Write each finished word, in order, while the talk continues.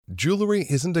Jewelry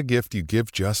isn't a gift you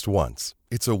give just once.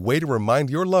 It's a way to remind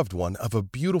your loved one of a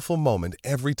beautiful moment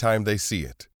every time they see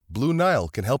it. Blue Nile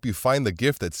can help you find the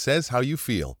gift that says how you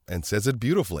feel and says it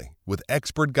beautifully, with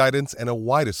expert guidance and a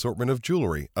wide assortment of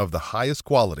jewelry of the highest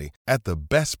quality at the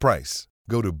best price.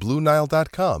 Go to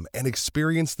BlueNile.com and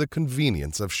experience the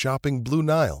convenience of shopping Blue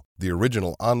Nile, the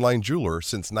original online jeweler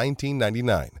since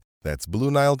 1999. That's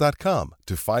BlueNile.com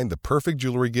to find the perfect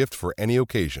jewelry gift for any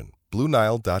occasion.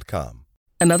 BlueNile.com.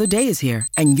 Another day is here,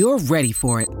 and you're ready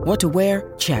for it. What to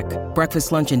wear? Check.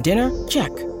 Breakfast, lunch, and dinner? Check.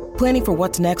 Planning for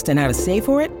what's next and how to save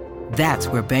for it? That's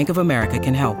where Bank of America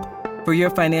can help. For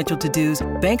your financial to-dos,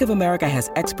 Bank of America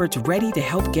has experts ready to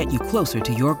help get you closer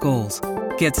to your goals.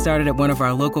 Get started at one of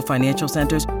our local financial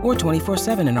centers or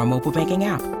 24/7 in our mobile banking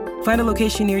app. Find a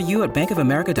location near you at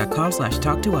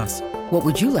bankofamerica.com/talktous. What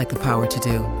would you like the power to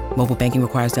do? Mobile banking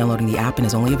requires downloading the app and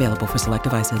is only available for select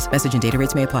devices. Message and data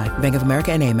rates may apply. Bank of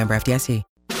America N.A., member FDIC.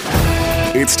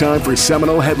 It's time for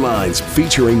Seminole Headlines,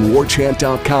 featuring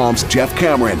WarChant.com's Jeff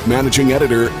Cameron, managing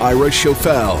editor Ira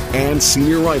Schofel, and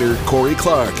senior writer Corey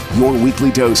Clark. Your weekly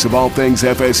dose of all things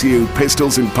FSU,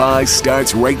 Pistols, and Pies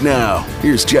starts right now.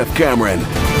 Here's Jeff Cameron.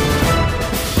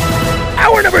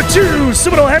 Hour number 2,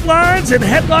 Seminole Headlines and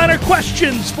Headliner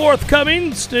Questions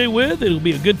forthcoming. Stay with. It'll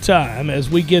be a good time as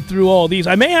we get through all these.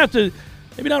 I may have to,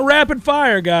 maybe not rapid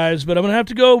fire, guys, but I'm going to have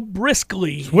to go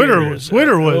briskly. Twitter was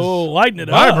lighten it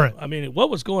vibrant. up. I mean, what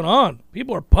was going on?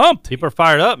 People are pumped. People are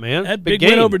fired up, man. That big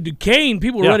win over Duquesne,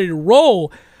 people are ready to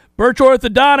roll. Birch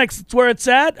Orthodontics, that's where it's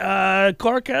at.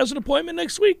 Clark has an appointment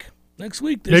next week.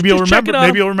 Maybe you'll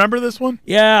remember this one?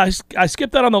 Yeah, I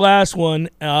skipped that on the last one.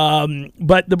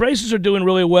 But the braces are doing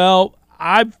really well.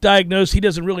 I've diagnosed he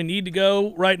doesn't really need to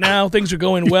go right now. Things are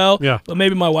going well. Yeah. But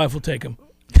maybe my wife will take him.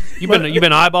 You've been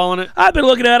eyeballing it? I've been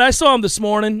looking at it. I saw him this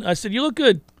morning. I said, "You look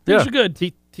good. Things are good.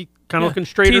 Teeth kind of looking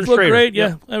straighter and Teeth look straighter. great.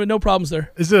 Yeah. I mean, no problems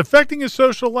there. Is it affecting his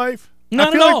social life? Not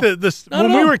I feel at like all.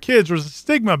 when we were kids, there was a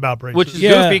stigma about braces. Which is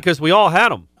goofy because we all had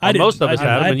them. Most of us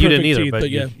had them, and you didn't either. Teeth, but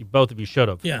yeah. both of you should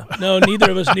have. Yeah. No, neither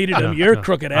of us needed them. Your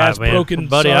crooked ass, broken,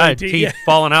 buddy. I had teeth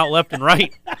falling out left and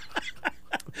right.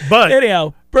 But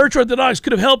anyhow, Birch Orthodontics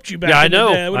could have helped you back. Yeah, I in the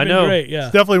know. day. It would have been great. Yeah.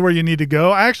 It's definitely where you need to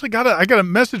go. I actually got a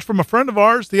message from a friend of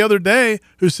ours the other day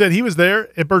who said he was there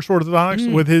at Birch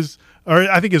Orthodontics with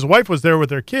I think his wife was there with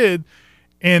their kid,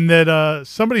 and that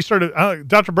somebody started,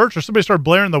 Dr. Birch or somebody started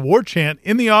blaring the war chant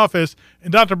in the office,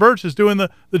 and Dr. Birch is doing the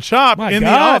chop the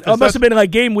office. Oh, it must have been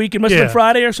like game week. It must have been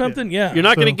Friday or something. Yeah. You're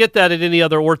not going to get that at any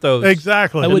other orthos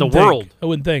exactly in the world. I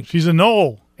wouldn't think. She's a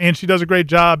Knoll, and she does a great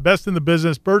job. Best in the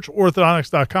business.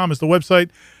 BirchOrthodontics.com is the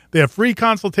website. They have free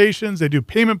consultations. They do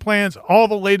payment plans, all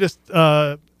the latest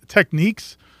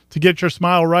techniques to get your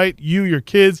smile right. You, your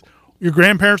kids, your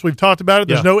grandparents, we've talked about it.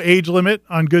 There's no age limit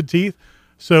on good teeth.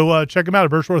 So check them out at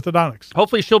Birch Orthodontics.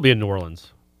 Hopefully she'll be in New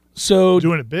Orleans. So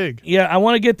doing it big. Yeah, I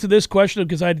want to get to this question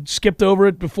because I skipped over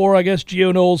it before. I guess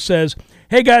Gio Knowles says,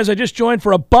 "Hey guys, I just joined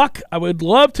for $1. I would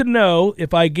love to know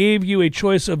if I gave you a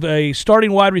choice of a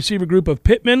starting wide receiver group of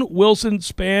Pittman, Wilson,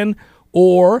 Spann,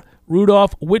 or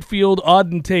Rudolph, Whitfield,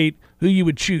 Auden Tate, who you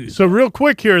would choose." So real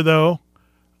quick here, though,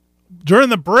 during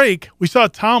the break, we saw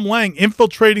Tom Lang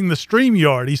infiltrating the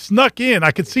StreamYard. He snuck in.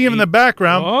 I could see him in the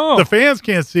background. Oh. The fans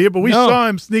can't see it, but we saw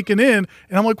him sneaking in.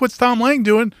 And I'm like, what's Tom Lang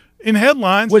doing in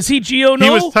headlines? Was he Gio Knowles? He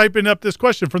was typing up this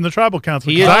question from the Tribal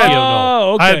Council. He is Gio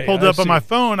Knowles. Okay. I had pulled it up on my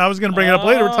phone. I was going to bring it up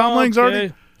later, but Tom Lang's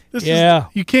already.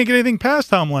 You can't get anything past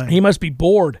Tom Lang. He must be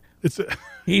bored.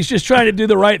 He's just trying to do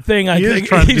the right thing. He's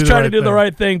trying to do the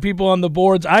right thing. People on the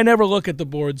boards. I never look at the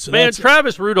boards. So man,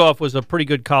 Travis Rudolph was a pretty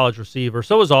good college receiver.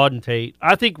 So was Auden Tate.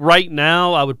 I think right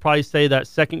now I would probably say that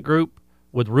second group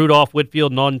with Rudolph,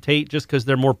 Whitfield, and Auden Tate just because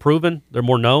they're more proven. They're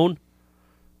more known.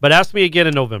 But ask me again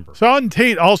in November. So Auden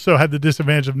Tate also had the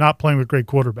disadvantage of not playing with great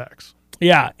quarterbacks.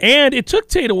 Yeah, and it took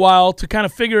Tate a while to kind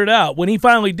of figure it out. When he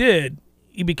finally did,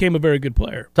 he became a very good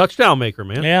player. Touchdown maker,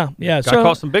 man. Yeah. So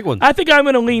caught some big ones. I think I'm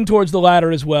going to lean towards the latter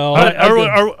as well.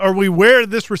 Are we where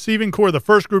this receiving core, the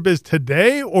first group, is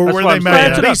today, or That's where what they I'm met? saying.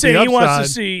 That's what he's saying. He wants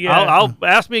to see. Yeah. I'll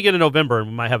ask me again in November, and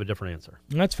we might have a different answer.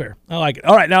 That's fair. I like it.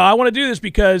 All right, now I want to do this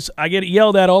because I get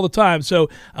yelled at all the time. So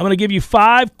I'm going to give you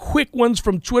 5 quick ones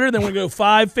from Twitter, then we're going to go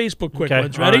 5 Facebook quick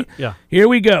ones. Ready? Right. Yeah. Here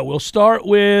we go. We'll start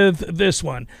with this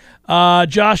one.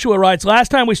 Joshua writes,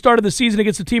 "Last time we started the season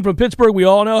against a team from Pittsburgh, we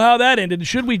all know how that ended.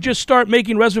 Should we just start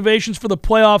making reservations for the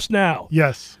playoffs now?"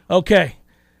 Yes. Okay.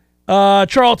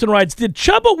 Charlton writes, "Did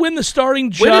Chubba win the starting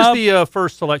job?" When is the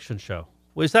first selection show?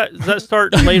 Does that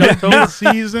start late October?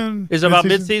 Mid-season? Is it about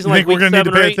mid-season? You think like we're going to need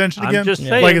to pay 8? attention I'm again? just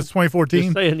saying. Like it's 2014?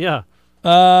 Just saying, yeah.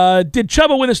 Did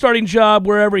Chubba win the starting job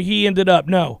wherever he ended up?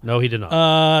 No. No, he did not.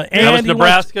 And that was he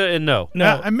Nebraska, and no.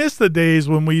 No. I miss the days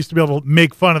when we used to be able to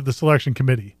make fun of the selection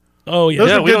committee. Oh, yeah. Those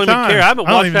Yeah, are we good don't even times. care. I haven't I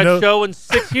don't watched even that know- show in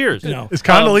 6 years. No. Is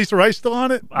Condoleezza Rice still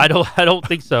on it? I don't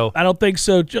think so. I don't think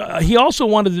so. He also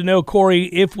wanted to know, Corey,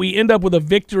 if we end up with a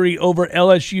victory over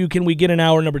LSU, can we get an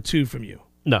hour number 2 from you?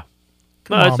 No.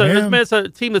 Come No, on, man. it's a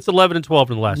team that's 11 and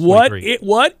 12 in the last What 23.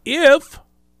 what if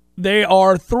they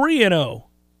are 3-0?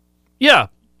 Yeah,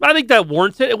 I think that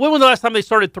warrants it. When was the last time they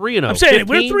started 3-0? I'm saying if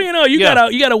we're 3-0. You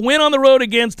gotta win on the road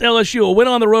against LSU, a win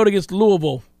on the road against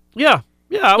Louisville. Yeah.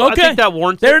 I Okay, think that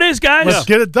warrants there it. it is, guys. Let's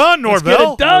get it done, Let's Norvell.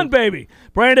 get it done, baby.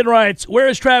 Brandon writes, where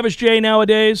is Travis Jay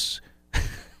nowadays?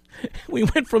 We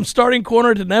went from starting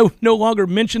corner to no longer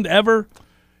mentioned ever.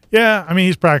 Yeah, I mean,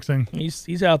 he's practicing.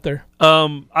 He's out there.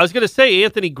 I was going to say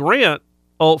Anthony Grant,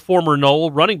 former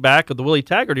Knoll running back of the Willie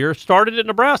Taggart era, started at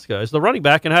Nebraska as the running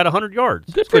back and had 100 yards.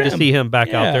 Good It's for good to him. see him back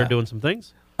out Yeah. there doing some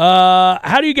things.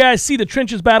 How do you guys see the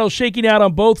trenches battle shaking out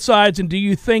on both sides, and do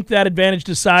you think that advantage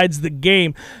decides the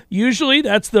game? Usually,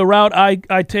 that's the route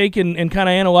I take in kind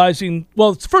of analyzing. Well,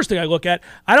 it's the first thing I look at.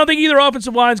 I don't think either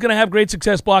offensive line is going to have great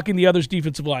success blocking the other's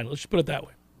defensive line. Let's just put it that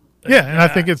way. Yeah, and I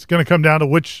think it's going to come down to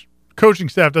which coaching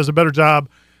staff does a better job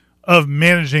of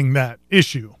managing that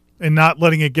issue and not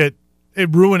letting it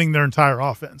ruining their entire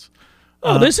offense.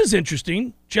 Oh, this is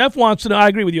interesting. Jeff wants to know. I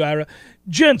agree with you, Ira.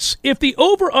 Gents, if the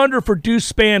over-under for deuce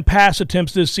span pass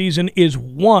attempts this season is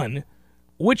 1,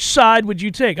 which side would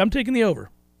you take? I'm taking the over.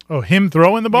 Oh, him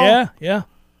throwing the ball? Yeah.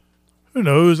 Who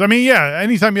knows? I mean, yeah,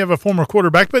 anytime you have a former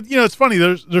quarterback. But, it's funny.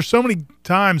 There's so many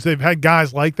times they've had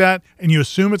guys like that, and you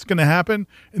assume it's going to happen,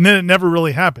 and then it never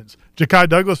really happens. Ja'Kai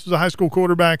Douglas was a high school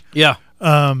quarterback. Yeah.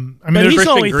 I mean, But there's he's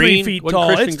Christian only 3 Green. feet Wasn't tall.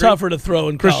 Christian It's Green? tougher to throw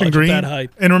in Christian college Green. at that height.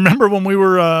 And remember when we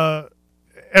were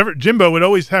Jimbo would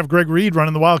always have Greg Reed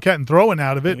running the Wildcat and throwing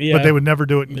out of it, Yeah. but they would never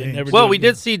do it in games. never Well, do we it,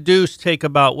 did see Deuce take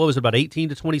about 18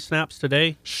 to 20 snaps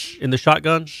today in the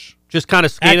shotgun. Just kind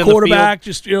of scanning At the quarterback,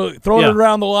 just throwing Yeah. it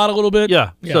around the lot a little bit.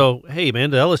 field. Yeah. So, hey, man,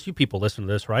 the LSU people listen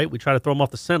to this, right? We try to throw them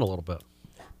off the scent a little bit.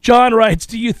 John writes,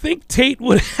 do you think Tate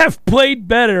would have played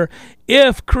better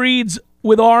if Creed's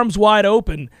with arms wide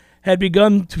open had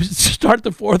begun to start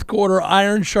the fourth quarter?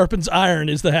 Iron sharpens iron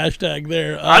is the hashtag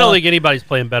there. I don't think anybody's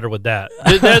playing better with that.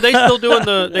 They still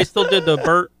doing they still did the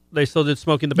Burt. They still did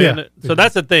Smoking the Yeah, Bandit. So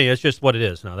that's the thing. It's just what it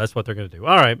is now. That's what they're going to do.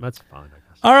 All right, that's fine,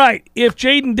 I guess. All right, if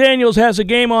Jaden Daniels has a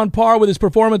game on par with his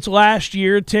performance last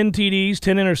year, 10 TDs,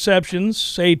 10 interceptions,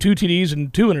 say 2 TDs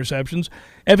and 2 interceptions,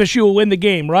 FSU will win the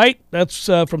game, right? That's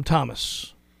from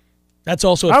Thomas. That's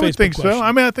also a I Facebook would think question. so.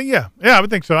 I mean, I think, yeah, I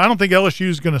would think so. I don't think LSU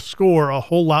is going to score a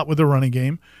whole lot with the running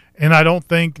game, and I don't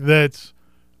think that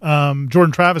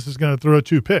Jordan Travis is going to throw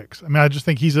 2 picks. I mean, I just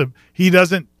think he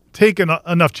doesn't take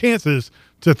enough chances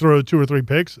to throw 2 or 3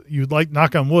 picks. You'd like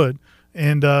knock on wood,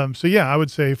 and so yeah, I would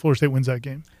say Florida State wins that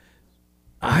game.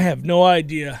 I have no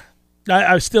idea.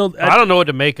 I don't know what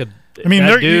to make of I mean,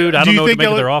 that dude. I do don't you know what to think make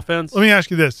of their offense. Let me ask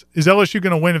you this: is LSU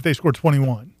going to win if they score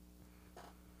 21?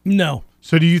 No.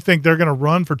 So do you think they're going to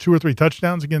run for 2 or 3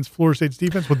 touchdowns against Florida State's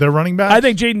defense with their running backs? I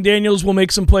think Jaden Daniels will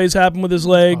make some plays happen with his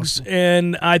legs,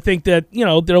 and I think that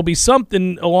there'll be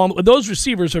something along. Those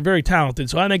receivers are very talented,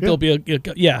 so I think there'll be it's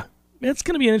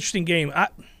going to be an interesting game. I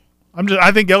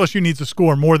think LSU needs to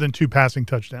score more than 2 passing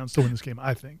touchdowns to win this game.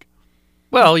 I think.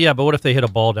 Well, yeah, but what if they hit a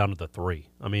ball down to the 3?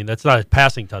 I mean, that's not a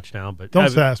passing touchdown, but Don't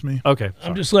sass me. Okay,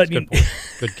 I'm just letting you. Good point.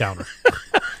 Good counter.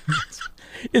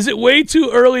 Is it way too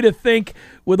early to think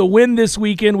with a win this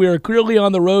weekend we are clearly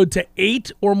on the road to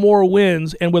 8 or more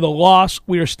wins, and with a loss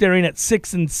we are staring at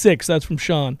 6-6? That's from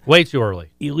Sean. Way too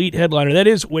early. Elite headliner. That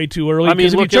is way too early. I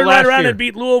mean, because if you look at turn right last around year. and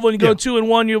beat Louisville and you go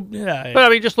 2-1, But I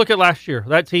mean, just look at last year.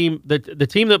 That team, the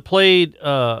team that played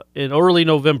in early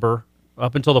November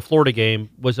up until the Florida game,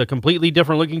 was a completely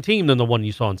different looking team than the one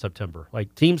you saw in September.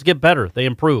 Like, teams get better, they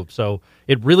improve. So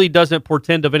it really doesn't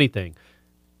portend of anything.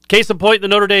 Case in point, the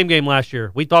Notre Dame game last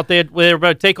year. We thought they were about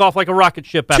to take off like a rocket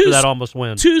ship after that almost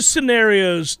win. 2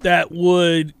 scenarios that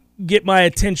would get my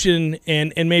attention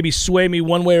and maybe sway me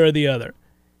one way or the other.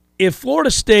 If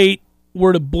Florida State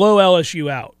were to blow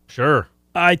LSU out, Sure.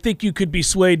 I think you could be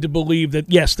swayed to believe that,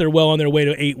 yes, they're well on their way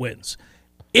to 8 wins.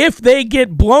 If they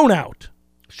get blown out,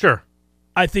 Sure.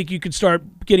 I think you could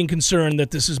start getting concerned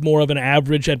that this is more of an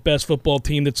average at best football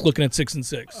team that's looking at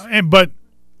 6-6. But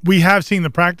we have seen the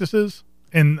practices,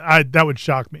 and that would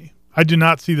shock me. I do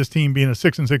not see this team being a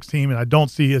 6-6 team, and I don't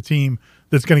see a team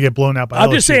that's going to get blown out by LSU.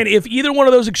 I'm just saying, if either one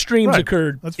of those extremes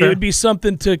occurred, That's it fair. would be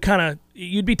something to kind of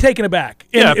you'd be taken aback.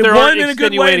 Yeah, And if there one aren't in a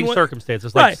good way, extenuating and one-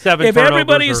 circumstances, like right. 7 If turnovers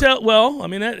everybody's or- out, well, I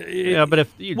mean, Yeah, but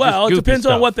if you well, just it goofy depends on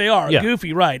stuff. what they are. Yeah.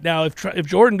 Goofy, right? Now, if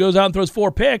Jordan goes out and throws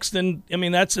 4 picks, then I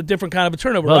mean that's a different kind of a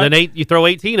turnover. Well, right? then you throw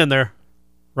 18 in there,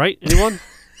 right? Anyone?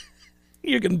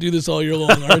 You're going to do this all year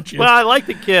long, aren't you? Well, I like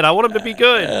the kid. I want him to be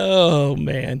good. Oh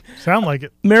man. Sound like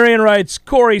it. Marion writes,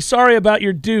 Corey, sorry about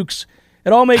your Dukes.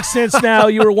 It all makes sense now.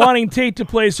 You were wanting Tate to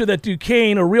play so that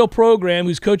Duquesne, a real program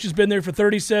whose coach has been there for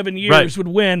 37 years, Right. would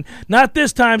win. Not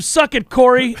this time. Suck it,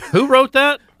 Corey. Who wrote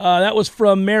that? That was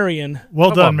from Marion. Well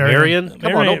Come done, on, Marion.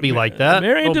 Come on, don't be like that.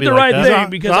 Marion Don't did be the like right that. thing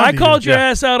because It's on I to called you. your Yeah.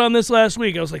 ass out on this last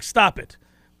week. I was like, stop it.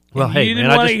 Well, And hey, you man,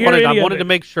 didn't I wanna just hear wanted, any I of wanted it. to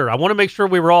make sure. I want to make sure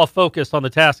we were all focused on the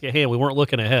task at hand. We weren't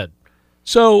looking ahead.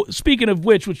 So, speaking of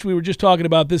which we were just talking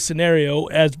about this scenario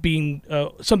as being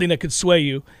something that could sway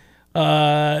you.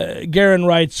 Garen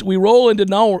writes, we roll into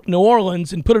New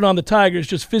Orleans and put it on the Tigers,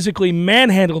 just physically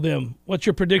manhandle them. What's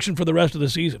your prediction for the rest of the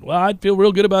season? Well, I'd feel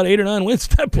real good about 8 or 9 wins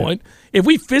at that point. If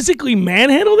we physically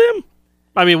manhandle them,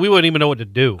 I mean, we wouldn't even know what to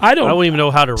do. I wouldn't even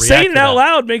know how to react. saying to it out that.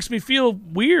 loud makes me feel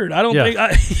weird. I don't Yeah.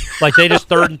 think Like they just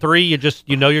 3rd and 3.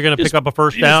 You know you're going to pick up a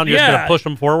first down. You're just going yeah. to push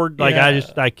them forward. Like Yeah.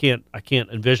 I can't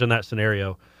envision that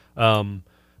scenario.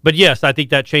 But yes, I think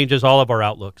that changes all of our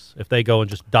outlooks if they go and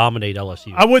just dominate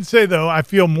LSU. I would say, though, I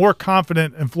feel more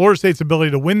confident in Florida State's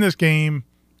ability to win this game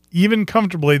even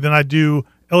comfortably than I do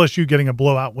LSU getting a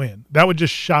blowout win. That would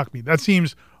just shock me. That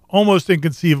seems almost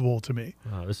inconceivable to me.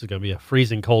 Oh, this is going to be a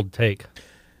freezing cold take.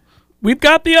 We've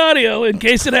got the audio in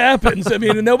case it happens. I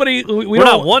mean, nobody. We're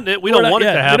not wanting it. We don't want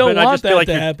it to happen. We don't I want just feel that like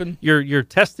to happen. You're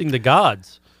testing the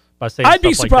gods by saying. I'd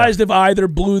be stuff like surprised that. if either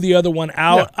blew the other one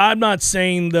out. Yeah. I'm not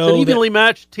saying It's though. an that- evenly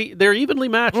matched. They're evenly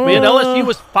matched, man. LSU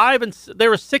was 5 and they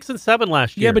were 6 and 7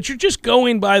 last year. yeah, but you're just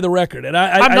going by the record, and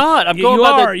I'm not. I'm going you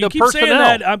by the- are. You the keep saying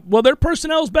personnel. that. Well, their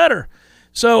personnel's better,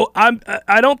 so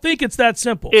I don't think it's that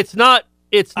simple. It's not.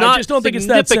 It's I not just don't think it's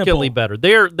that significantly simple.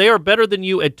 better. They are better than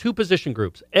you at 2 position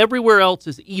groups. Everywhere else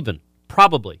is even.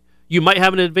 Probably. You might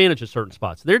have an advantage at certain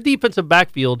spots. Their defensive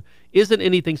backfield isn't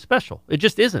anything special. It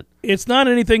just isn't. It's not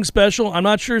anything special. I'm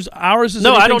not sure ours is No,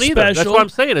 anything I don't either. special. That's what I'm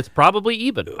saying. It's probably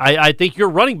even. I think your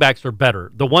running backs are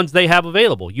better. The ones they have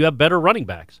available. You have better running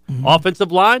backs. Mm-hmm. Offensive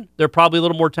line, they're probably a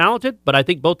little more talented, but I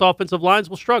think both offensive lines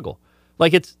will struggle.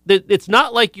 Like it's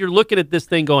not like you're looking at this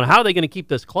thing going, how are they going to keep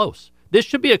this close? This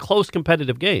should be a close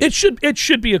competitive game. It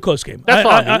should be a close game. That's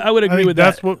all I mean. I would I agree think with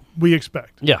that's that. what we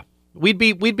expect. Yeah.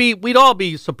 We'd all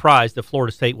be surprised if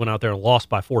Florida State went out there and lost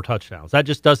by 4 touchdowns. That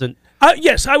just doesn't.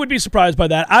 Yes, I would be surprised by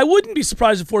that. I wouldn't be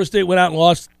surprised if Florida State went out and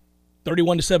lost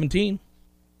 31-17.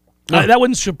 No. That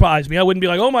wouldn't surprise me. I wouldn't be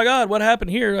like, oh my God, what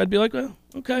happened here? I'd be like, well,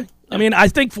 okay. I mean, I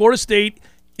think Florida State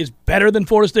is better than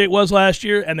Florida State was last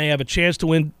year, and they have a chance to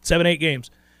win 7-8 games,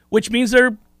 which means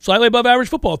they're slightly above average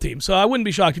football team. So I wouldn't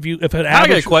be shocked if an I got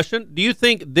average. a question. Do you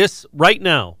think this right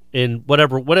now in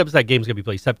whatever that game's going to be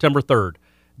played, September 3rd,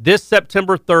 this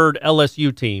September 3rd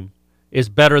LSU team is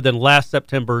better than last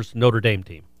September's Notre Dame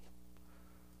team?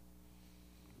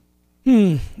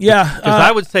 Yeah, Because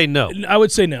I would say no. I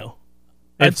would say no.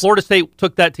 And I'd- Florida State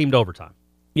took that team to overtime.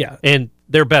 Yeah, And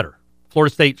they're better.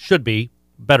 Florida State should be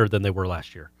better than they were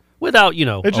last year. Without,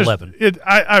 It's 11. Just,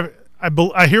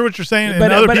 I hear what you're saying, and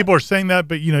But, other but- people are saying that,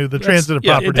 but the transitive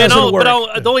yeah, it property. doesn't And work.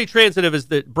 the only transitive is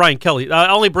that Brian Kelly.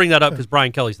 I only bring that up because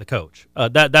Brian Kelly's the coach.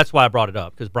 That's why I brought it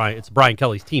up, because it's Brian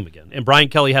Kelly's team again. And Brian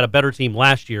Kelly had a better team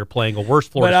last year playing a worse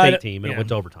Florida But State team, and yeah. it went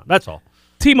to overtime. That's all.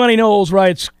 T-Money Knowles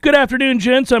writes, good afternoon,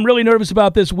 gents. I'm really nervous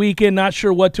about this weekend, not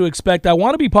sure what to expect. I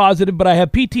want to be positive, but I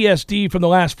have PTSD from the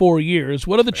last 4 years.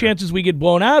 What are the chances we get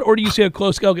blown out, or do you see a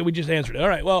close? Okay, we just answered it. All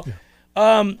right, well,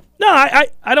 no, I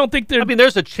don't think there. I mean,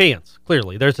 there's a chance.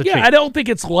 Clearly, there's a yeah, chance. I don't think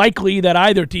it's likely that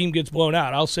either team gets blown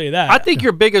out. I'll say that. I think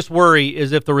your biggest worry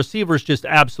is if the receivers just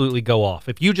absolutely go off.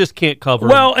 If you just can't cover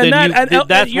Well, them, and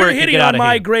that's you're where it can hitting get out on of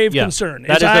my hand. grave Yeah. concern.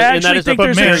 That Is is I a- and that actually is a- think But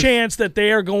there's man- a chance that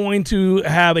they are going to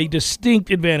have a distinct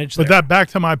advantage there. But that back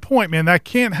to my point, man, that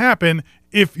can't happen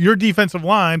if your defensive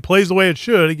line plays the way it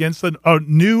should against a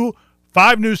new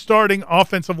 5 new starting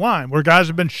offensive line where guys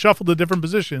have been shuffled to different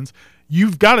positions.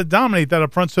 You've got to dominate that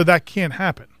up front so that can't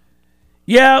happen.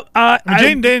 yeah,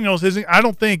 Jaden Daniels I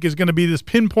don't think is going to be this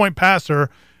pinpoint passer,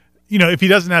 if he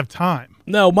doesn't have time.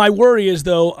 No, my worry is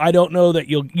though I don't know that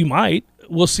you might.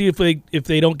 We'll see if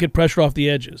they don't get pressure off the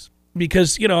edges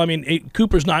because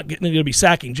Cooper's not going to be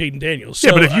sacking Jaden Daniels. So,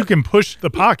 Yeah, but if you can push the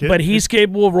pocket, but he's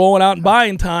capable of rolling out and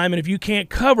buying time, and if you can't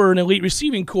cover an elite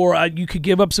receiving core, you could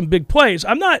give up some big plays.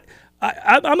 I'm not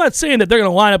I'm not saying that they're going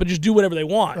to line up and just do whatever they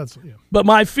want. But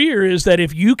my fear is that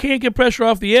if you can't get pressure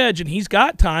off the edge and he's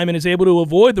got time and is able to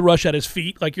avoid the rush at his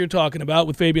feet, like you're talking about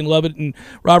with Fabian Lovett and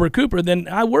Robert Cooper, then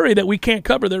I worry that we can't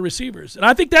cover their receivers. And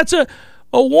I think that's a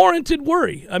warranted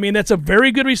worry. I mean, that's a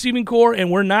very good receiving core, and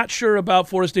we're not sure about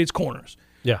Florida State's corners.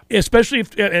 Yeah. Especially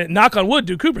if, knock on wood,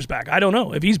 Duke Cooper's back. I don't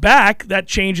know. If he's back, that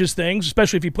changes things,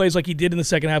 especially if he plays like he did in the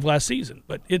second half last season.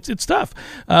 But it's tough.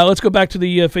 Let's go back to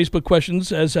the Facebook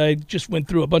questions as I just went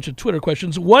through a bunch of Twitter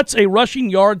questions. What's a rushing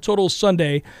yard total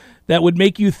Sunday that would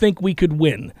make you think we could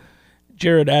win?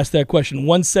 Jared asked that question.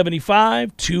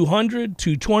 175, 200,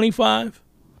 225?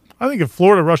 I think if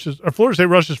Florida State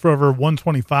rushes for over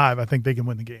 125, I think they can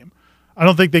win the game. I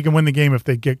don't think they can win the game if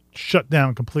they get shut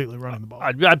down completely running the ball.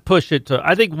 I'd push it to,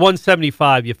 I think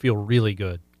 175 you feel really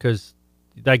good because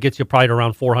that gets you probably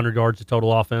around 400 yards of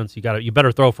total offense. You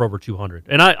better throw for over 200.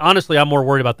 And I'm more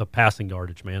worried about the passing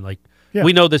yardage, man.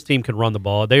 We know this team can run the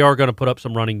ball. They are going to put up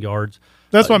some running yards.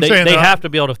 That's what I'm saying. They have to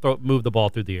be able to move the ball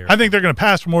through the air. I think they're going to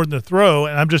pass for more than the throw,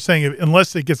 and I'm just saying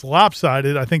unless it gets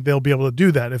lopsided, I think they'll be able to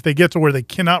do that. If they get to where they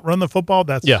cannot run the football,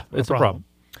 it's a problem.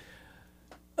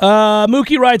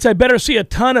 Mookie writes, I better see a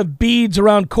ton of beads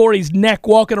around Corey's neck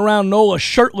walking around NOLA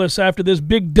shirtless after this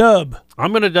big dub. We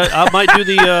might do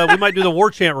the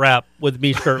war chant rap with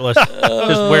me shirtless,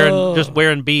 just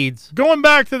wearing beads. Going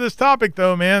back to this topic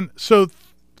though, man. So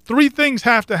 3 things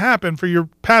have to happen for your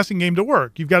passing game to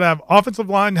work. You've got to have offensive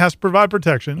line has to provide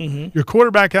protection. Mm-hmm. Your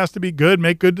quarterback has to be good,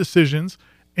 make good decisions,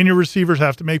 and your receivers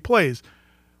have to make plays.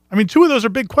 I mean, 2 of those are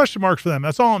big question marks for them.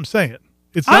 That's all I'm saying.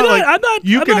 It's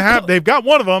not they've got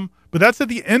one of them, but that's at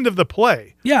the end of the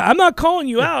play. Yeah, I'm not calling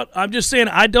you out. I'm just saying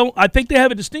I think they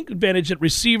have a distinct advantage at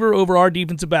receiver over our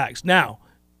defensive backs. Now,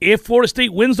 if Florida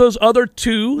State wins those other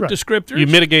 2 descriptors, you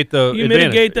mitigate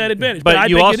that advantage. But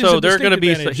you also they're going to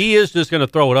be he is just going to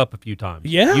throw it up a few times.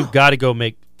 Yeah. You've got to go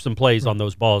make some plays on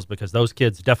those balls because those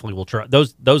kids definitely will try.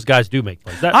 Those guys do make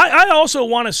plays. I also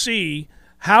want to see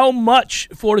how much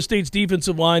Florida State's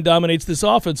defensive line dominates this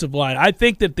offensive line. I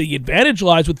think that the advantage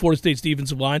lies with Florida State's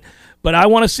defensive line, but I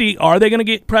want to see, are they going to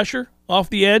get pressure off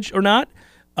the edge or not?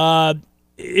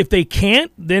 If they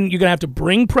can't, then you're going to have to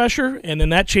bring pressure, and then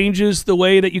that changes the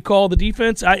way that you call the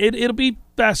defense. It'll be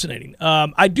fascinating.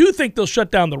 I do think they'll shut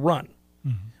down the run.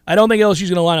 Mm-hmm. I don't think LSU's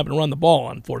going to line up and run the ball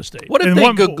on Florida State. What if they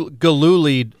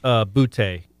Galulied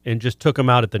Butte and just took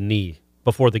him out at the knee?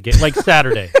 Before the game, like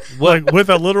Saturday. With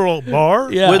a literal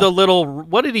bar? Yeah. With a little,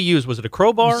 what did he use? Was it a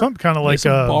crowbar? Something kind of like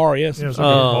a bar, yes. Yeah, like a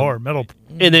bar, metal.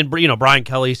 And then, Brian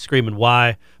Kelly screaming,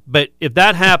 why? But if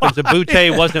that happens, if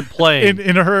Butte wasn't playing.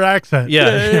 In her accent.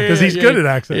 Yeah. Because he's good at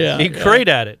accents. Yeah. He's great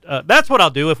at it. That's what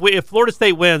I'll do. If Florida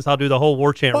State wins, I'll do the whole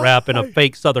war chant rap in a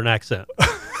fake Southern accent.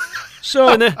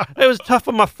 It was tough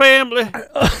on my family.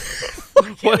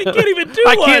 You can't even do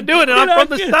I can't do it, and I'm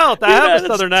from the South. I have a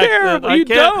Southern accent.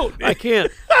 I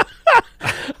can't.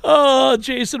 Oh,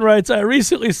 Jason writes, I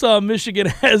recently saw Michigan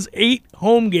has 8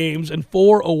 home games and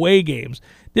 4 away games.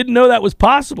 Didn't know that was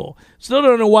possible. Still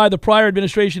don't know why the prior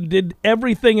administration did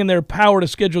everything in their power to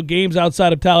schedule games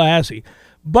outside of Tallahassee.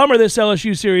 Bummer this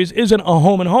LSU series isn't a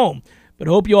home and home. But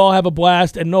hope you all have a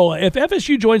blast. And NOLA, if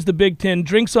FSU joins the Big Ten,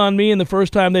 drinks on me in the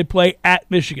first time they play at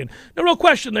Michigan. No real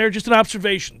question there, just an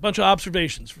observation. A bunch of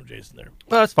observations from Jason there.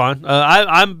 Well, that's fine.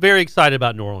 I'm very excited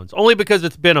about New Orleans, only because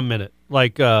it's been a minute.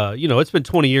 It's been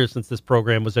 20 years since this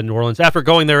program was in New Orleans after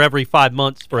going there every 5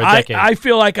 months for a decade. I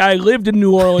feel like I lived in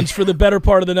New Orleans for the better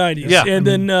part of the 90s. Yeah. And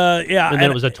then, And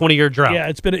then it was a 20-year drought. Yeah,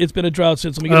 it's been a drought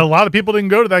since. A lot of people didn't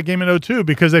go to that game in 2002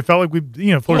 because they felt like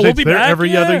Florida State's there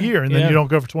every other year, and then you don't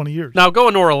go for 20 years. Now,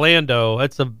 going to Orlando,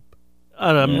 that's a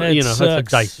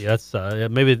dicey. That's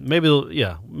maybe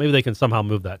they can somehow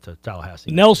move that to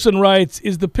Tallahassee. Nelson writes,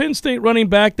 is the Penn State running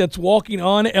back that's walking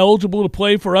on eligible to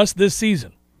play for us this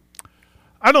season?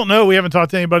 I don't know. We haven't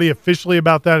talked to anybody officially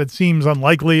about that. It seems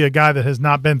unlikely. A guy that has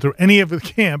not been through any of the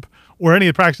camp or any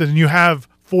of the practices, and you have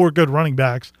 4 good running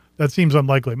backs, that seems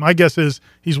unlikely. My guess is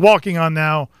he's walking on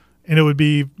now, and it would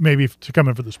be maybe to come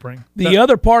in for the spring. The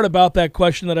other part about that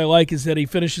question that I like is that he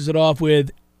finishes it off with,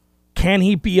 can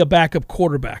he be a backup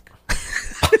quarterback?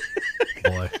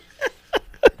 Boy.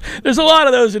 There's a lot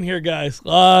of those in here, guys. A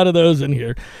lot of those in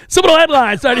here. Seminole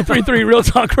Headlines, 93.3 Real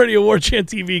Talk Radio War Chant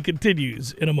TV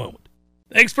continues in a moment.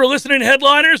 Thanks for listening,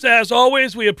 Headliners. As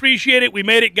always, we appreciate it. We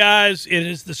made it, guys. It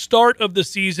is the start of the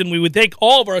season. We would thank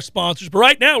all of our sponsors, but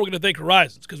right now we're going to thank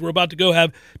Horizons because we're about to go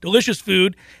have delicious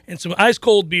food and some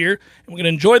ice-cold beer, and we're going to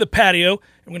enjoy the patio, and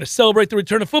we're going to celebrate the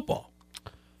return of football.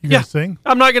 You gonna sing?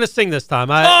 I'm not going to sing this time.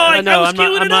 I know. I'm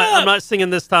not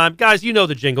singing this time. Guys, you know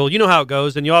the jingle. You know how it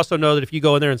goes, and you also know that if you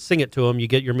go in there and sing it to them, you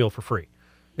get your meal for free.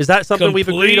 Is that something we've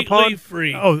agreed upon? Completely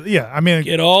free. Oh yeah, I mean,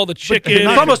 Get all the chicken, it's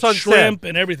almost unsaid. shrimp,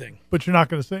 and everything. but you're not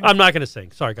going to sing. I'm not going to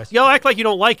sing. Sorry, guys. Y'all act like you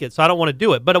don't like it, so I don't want to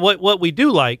do it. But what we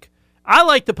do like, I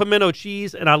like the pimento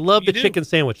cheese, and I love the do. chicken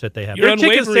sandwich that they have. You're Their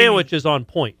chicken unwavering. sandwich is on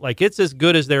point. Like, it's as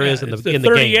good as there is in It's the the in the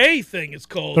 38 game. thing it's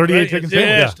called. 38 right? chicken It's sandwich.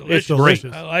 Yeah, delicious. it's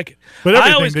delicious. I like it. But I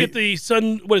everything always they- get the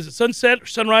sunset or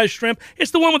sunrise shrimp.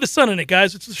 It's the one with the sun in it,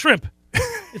 guys. It's the shrimp.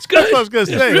 It's good. That's what I was going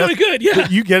to say. It's really good. Yeah,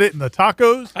 You get it in the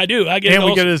tacos, I do. I get and it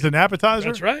we also. get it as an appetizer.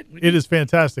 That's right. It is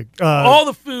fantastic. All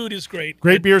the food is great.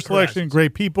 Great at beer selection, Horizons.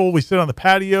 great people. We sit on the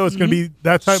patio. It's going to be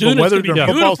that type Soon of it's weather gonna be during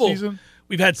football beautiful. season.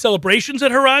 We've had celebrations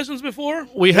at Horizons before.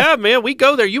 We have, man. We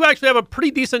go there. You actually have a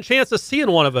pretty decent chance of seeing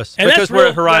one of us And because that's we're real-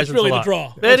 at Horizons that's really a the lot.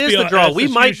 draw. That Let's is be the honest, draw. that's We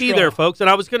the might huge be draw. there, folks. And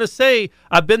I was going to say,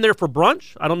 I've been there for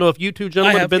brunch. I don't know if you two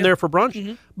gentlemen I have been have, there yeah. for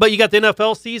brunch, but you got the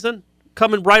NFL season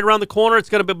coming right around the corner. It's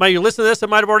going to be, by you listen to this, it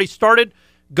might have already started.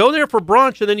 Go there for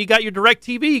brunch, and then you got your direct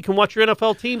TV. You can watch your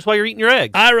NFL teams while you're eating your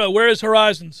eggs. Ira, where is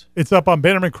Horizons? It's up on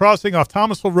Bannerman Crossing off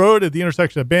Thomasville Road at the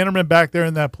intersection of Bannerman, back there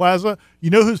in that plaza. You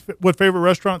know what favorite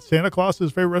restaurant Santa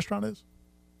Claus's favorite restaurant is?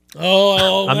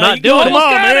 Oh, I'm there not you go. doing it. Almost Come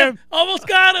on, got man. him. Almost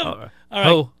got him. All right.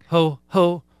 Ho, ho,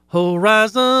 ho,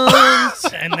 Horizons.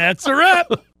 And that's a wrap.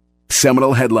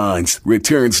 Seminole Headlines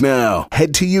returns now.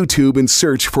 Head to YouTube and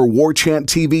search for War Chant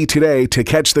TV today to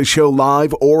catch the show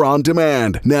live or on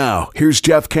demand. Now, here's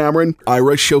Jeff Cameron,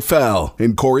 Ira Schofel,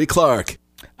 and Corey Clark.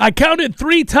 I counted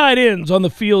 3 tight ends on the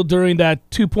field during that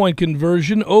 2-point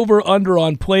conversion. Over under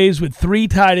on plays with 3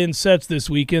 tight end sets this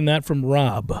weekend. That from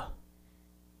Rob.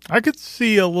 I could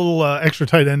see a little extra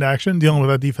tight end action dealing with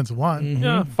that defensive line.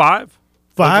 Yeah, 5.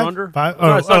 Five? Over, under. Five?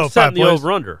 No, it's not oh, setting 5 the plays.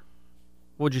 over under.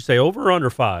 Would you say over or under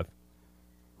 5?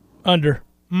 Under.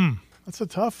 That's a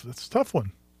tough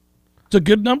one. It's a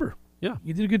good number. Yeah.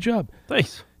 You did a good job.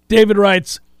 Thanks. David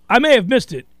writes, I may have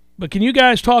missed it, but can you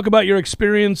guys talk about your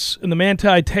experience in the Manti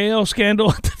Te'o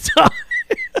scandal at the time?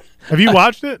 Have you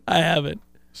watched it? I haven't.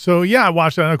 So, yeah, I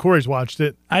watched it. I know Corey's watched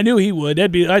it. I knew he would.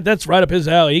 That's right up his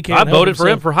alley. He can't I help voted for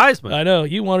him himself. for Heisman. I know.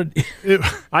 You wanted.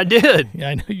 I did. Yeah,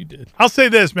 I know you did. I'll say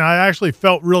this, man. I actually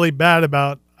felt really bad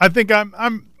about. I think I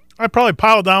probably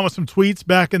piled on with some tweets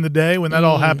back in the day when that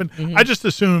all happened. I just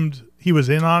assumed he was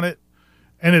in on it,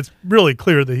 and it's really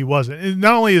clear that he wasn't. And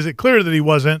not only is it clear that he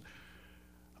wasn't,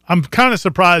 I'm kind of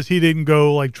surprised he didn't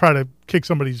go like try to kick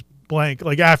somebody's blank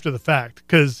like after the fact,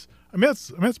 because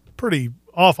that's pretty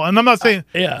awful. And I'm not saying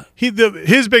Yeah.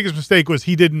 his biggest mistake was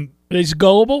he didn't. He's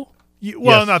gullible.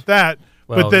 Well, Yes. not that,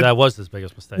 Well, but that was his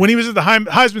biggest mistake. when he was at the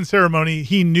Heisman ceremony,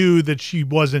 he knew that she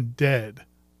wasn't dead.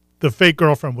 The fake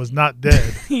girlfriend was not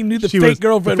dead. He knew the She fake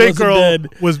girlfriend the fake wasn't girl dead.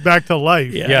 was back to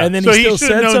life. Yeah. And then so he he still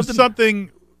should have said known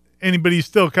something. but he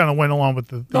still kind of went along with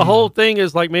the whole thing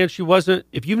is like, man, she wasn't.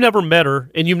 If you've never met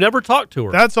her and you've never talked to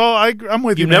her, That's all. I'm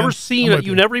with you. you've man. never seen I'm her. with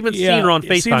You've you. never even Yeah, seen her on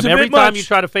it seems FaceTime. a Every bit time much. you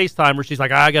try to FaceTime her, she's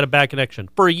like, I got a bad connection.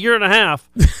 For a year and a half,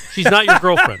 she's not your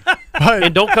girlfriend. But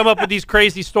And don't come up with these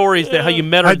crazy stories that how you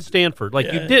met her at Stanford.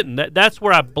 Like, you didn't. That's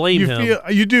where I blame him.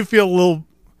 you do feel a little.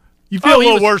 You feel Oh, a he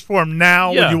little was- worse for him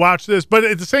now Yeah. when you watch this, but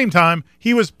at the same time,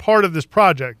 he was part of this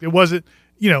project. It wasn't,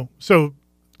 so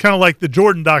kind of like the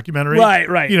Jordan documentary,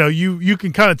 Right. You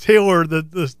can kind of tailor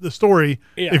the story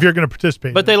Yeah. if you're going to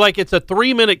participate. But it's a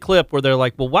 3-minute clip where they're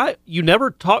like, well, why you never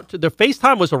talked to their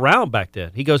FaceTime was around back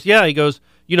then. He goes, yeah,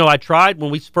 I tried when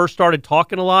we first started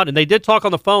talking a lot, and they did talk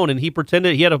on the phone, and he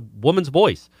pretended he had a woman's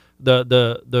voice, the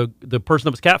person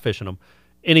that was catfishing him.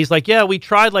 And he's like, yeah, we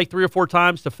tried like 3 or 4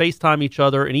 times to FaceTime each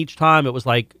other, and each time it was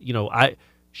like,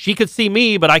 she could see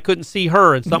me, but I couldn't see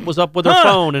her, and something was up with her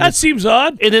phone. And That seems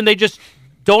odd. and then they just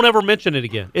don't ever mention it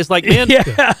again. It's like, man, Yeah.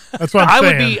 that's what I'm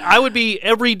saying. I would be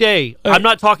every day. I'm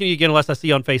not talking to you again unless I see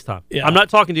you on FaceTime. Yeah. I'm not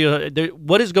talking to you.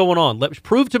 What is going on?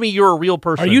 Prove to me you're a real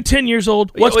person. Are you 10 years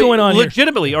old? What's going on here?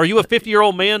 Legitimately, are you a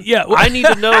 50-year-old man? Yeah. I need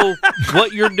to know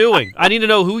what you're doing. I need to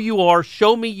know who you are.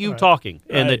 Show me you talking.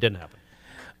 And Right. it didn't happen.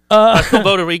 I still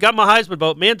voted. He got my Heisman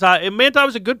vote. Manti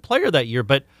was a good player that year,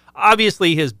 but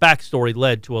obviously his backstory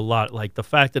led to a lot, like the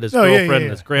fact that his girlfriend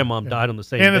and his grandmom died on the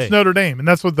same and day. it's Notre Dame, and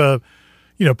that's what the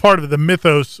part of the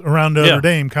mythos around Notre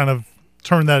Dame kind of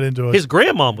turned that into His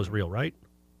grandmom was real, right?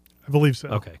 I believe so.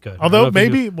 Okay, good. Although I don't know if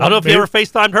you maybe knew- I don't know if you ever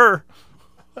FaceTimed her.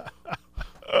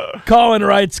 Colin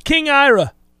writes, King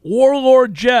Ira,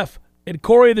 Warlord Jeff, and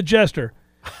Corey the Jester.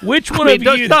 Which one of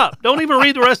you? Stop. Don't even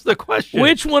read the rest of the question.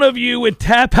 Which one of you would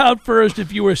tap out first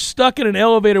if you were stuck in an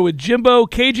elevator with Jimbo,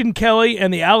 Cajun Kelly,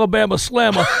 and the Alabama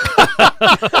Slammer?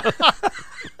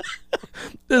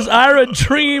 Does Ira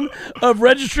dream of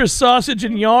register sausage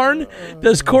and yarn?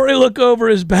 Does Corey look over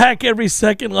his back every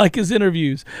second like his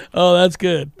interviews? Oh, that's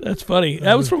good. That's funny.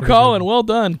 That was from Colin. Well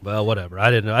done. Well, whatever.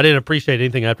 I didn't appreciate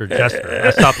anything after Jester.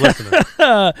 I stopped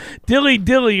listening.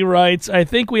 Dilly writes, I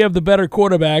think we have the better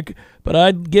quarterback, but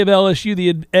I'd give LSU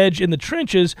the edge in the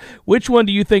trenches. Which one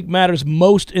do you think matters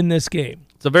most in this game?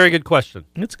 It's a very good question.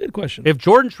 That's a good question. If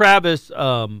Jordan Travis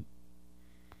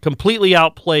completely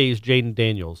outplays Jaden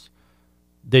Daniels,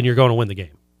 then you're going to win the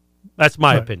game. That's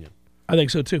my opinion. I think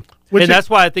so, too. And that's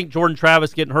why I think Jordan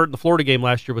Travis getting hurt in the Florida game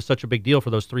last year was such a big deal for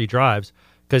those 3 drives,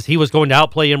 because he was going to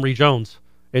outplay Emory Jones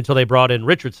until they brought in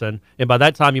Richardson, and by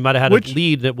that time you might have had a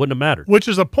lead that wouldn't have mattered. Which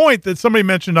is a point that somebody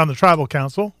mentioned on the Tribal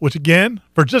Council, which, again,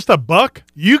 for just $1,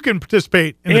 you can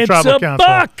participate in the Tribal Council.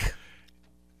 It's $1.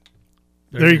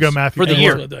 There you go, Matthew. For the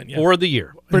year. Well done, yeah. For the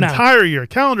year. Entire year,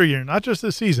 calendar year, not just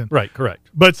this season. Right, correct.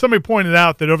 But somebody pointed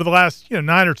out that over the last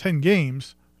 9 or 10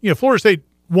 games, Florida State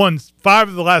won 5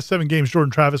 of the last 7 games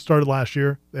Jordan Travis started last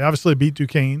year. They obviously beat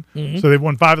Duquesne, so they've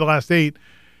won 5 of the last 8.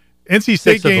 NC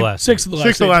State game, 6 of the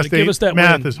last 8. Give us that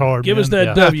math win. is hard. Give man. us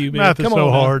that W, man. Math is Come so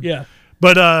on, hard. Man. Yeah.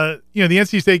 But the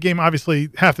NC State game, obviously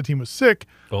half the team was sick.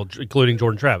 Well, including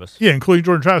Jordan Travis. Yeah, including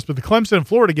Jordan Travis. But the Clemson and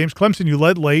Florida games, Clemson you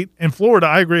led late, and Florida,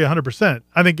 I agree 100%.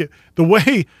 I think the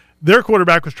way their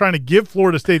quarterback was trying to give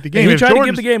Florida State the game. He tried to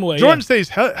give the game away. Jordan stays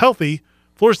healthy,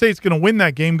 Florida State's going to win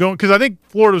that game going, because I think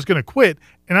Florida was going to quit.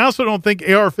 And I also don't think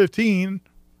AR-15,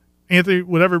 Anthony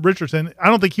Richardson, I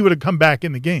don't think he would have come back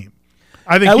in the game.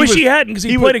 I wish he hadn't, because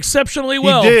he played exceptionally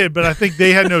well. He did, but I think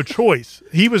they had no choice.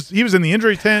 He was in the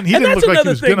injury tent. He didn't look like he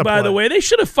was going to play. By the way, they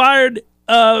should have fired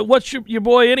what's your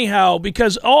boy anyhow,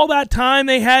 because all that time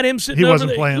they had him sitting over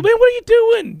wasn't playing. Man, what are you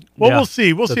doing? Well, we'll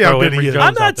see. We'll see how good he is.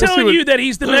 I'm not telling you that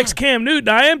he's the next Cam Newton.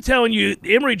 I am telling you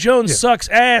Emory Jones sucks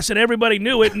ass, and everybody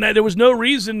knew it, and there was no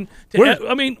reason to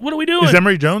what are we doing? Is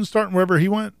Emory Jones starting wherever he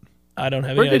went? I don't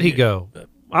have Where any idea. did he go?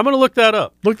 I'm going to look that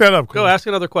up. Look that up. Go ask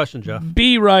another question, Jeff.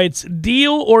 B writes,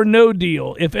 deal or no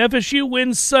deal? If FSU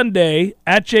wins Sunday,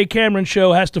 at Jay Cameron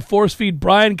Show has to force feed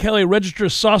Brian Kelly register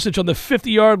sausage on the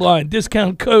 50-yard line.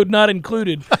 Discount code not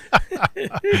included.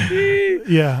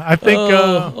 Yeah, I think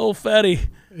old fatty.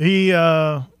 he's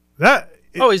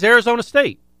Arizona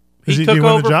State. He took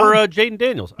over for Jaden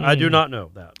Daniels. I do not know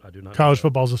that. I do not. College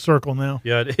football's a circle now.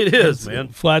 Yeah, it is, man.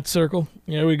 Flat circle.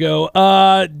 There we go.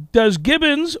 Does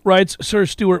Gibbons, writes Sir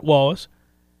Stuart Wallace,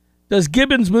 does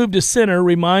Gibbons move to center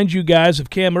remind you guys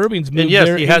of Cam Irving's move? And yes,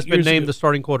 there he has been 8 years named ago? the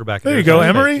starting quarterback. There you go,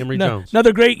 Emory. Jones.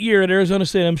 Another great year at Arizona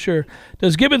State, I'm sure.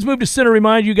 Does Gibbons move to center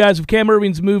remind you guys of Cam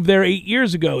Irving's move there 8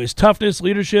 years ago? His toughness,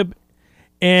 leadership,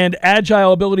 and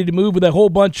agile ability to move with a whole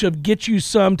bunch of get you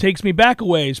some takes me back a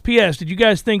ways. P.S. Did you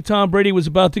guys think Tom Brady was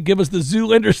about to give us the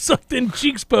Zoolander sucked-in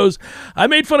cheeks pose? I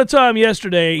made fun of Tom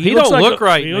yesterday. He don't look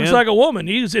right, He man. looks like a woman.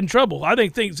 He's in trouble. I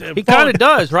think things He kind of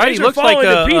does, right? He looks like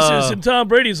to pieces in Tom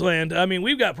Brady's land. I mean,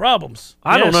 we've got problems.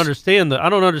 I don't understand I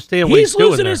don't understand what he's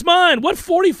doing losing there. his mind. What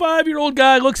 45-year-old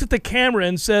guy looks at the camera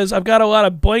and says, "I've got a lot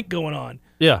of blank going on"?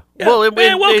 Yeah. Well,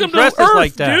 man, welcome to Earth,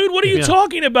 like that. dude. What are you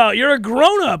talking about? You're a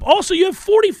grown-up. Also, you have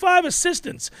 45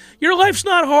 assistants. Your life's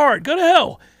not hard. Go to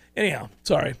hell. Anyhow,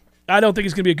 sorry. I don't think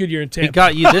it's going to be a good year in Tampa. He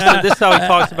got you. This is how he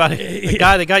talks about it. The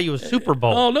guy that got you a Super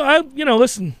Bowl. Oh, no,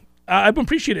 listen, I'm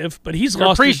appreciative, but he's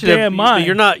lost his damn mind.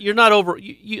 You're not over.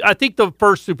 I think the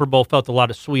first Super Bowl felt a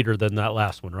lot sweeter than that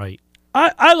last one, right?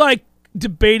 I like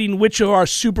debating which of our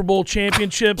Super Bowl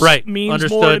championships means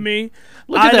more to me.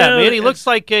 Look at that, man. He looks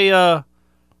like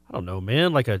I don't know,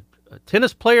 man, like a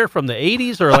tennis player from the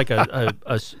 80s or like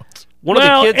one of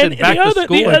the kids in back to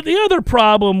school. The other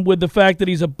problem with the fact that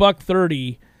he's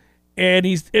 $130 and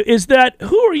is that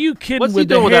who are you kidding What's with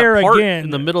he doing the hair with that part again? in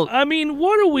the middle? I mean,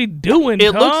 what are we doing,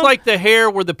 It Tom? looks like the hair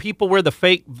where the people wear the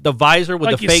visor with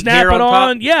like the you fake snap hair it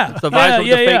on top. Yeah. It's the visor with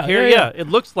the fake hair. Yeah, It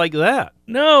looks like that.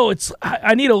 No,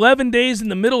 I need 11 days in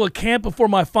the middle of camp before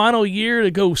my final year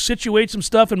to go situate some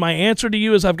stuff, and my answer to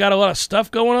you is I've got a lot of stuff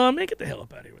going on. Man, get the hell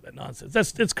up out of here with that nonsense.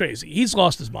 That's crazy. He's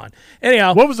lost his mind.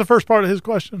 Anyhow. What was the first part of his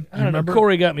question? I don't know.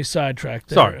 Corey got me sidetracked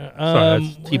there. Sorry.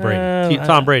 That's T. Brady.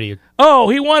 Tom Brady. Oh,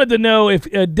 he wanted to know if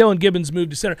Dylan Gibbons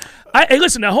moved to center. Hey,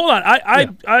 listen, now hold on.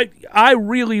 I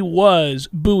really was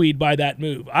buoyed by that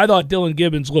move. I thought Dylan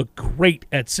Gibbons looked great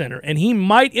at center, and he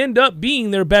might end up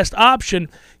being their best option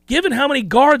given how many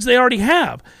guards they already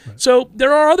have. Right. So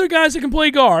there are other guys that can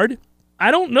play guard. I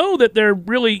don't know that they're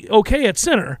really okay at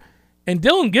center, and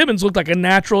Dylan Gibbons looked like a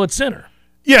natural at center.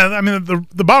 Yeah, I mean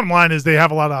the bottom line is they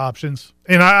have a lot of options,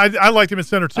 and I liked him at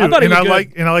center too. I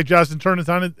like Justin Turner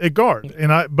at guard,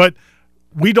 but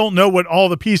we don't know what all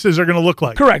the pieces are going to look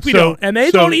like. Correct. We don't. And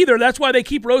they don't either. That's why they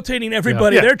keep rotating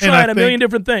everybody. Yeah. They're trying a million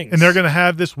different things. And they're going to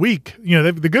have this week. You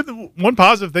know, one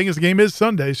positive thing is the game is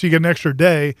Sunday, so you get an extra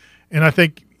day. And I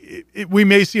think we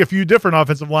may see a few different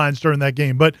offensive lines during that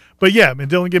game. But yeah, I mean,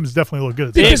 Dylan Gibbons definitely looked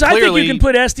good. Because I think you can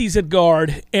put Estes at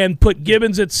guard and put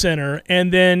Gibbons at center,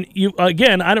 and then you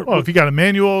again. I don't. Well, if you got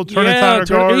Emmanuel, Turnantine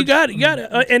guard, you got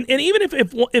it. And even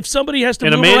if somebody has to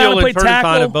and move Emmanuel around and play and Turnantine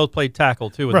tackle, have both played tackle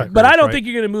too. In right. that but group, I don't right? think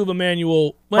you're going to move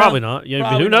Emmanuel. Well, probably not. Yeah,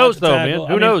 probably who not knows to though, tackle.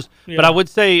 man? Who knows? Yeah. But I would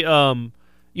say,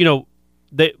 you know,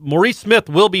 Maurice Smith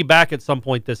will be back at some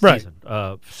point this season,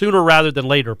 sooner rather than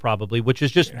later, probably, which is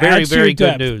just very, very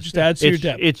good news. Just adds to your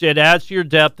depth. It adds to your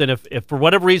depth, and if for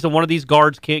whatever reason one of these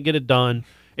guards can't get it done,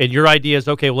 and your idea is,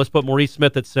 okay, well, let's put Maurice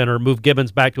Smith at center, move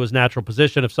Gibbons back to his natural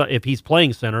position if he's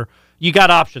playing center, you got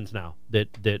options now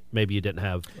that maybe you didn't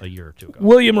have a year or two ago.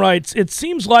 William writes, it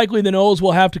seems likely the Noles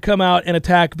will have to come out and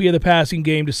attack via the passing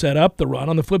game to set up the run.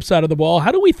 On the flip side of the ball,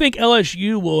 how do we think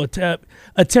LSU will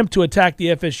attempt to attack the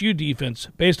FSU defense?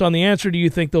 Based on the answer, do you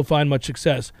think they'll find much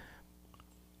success?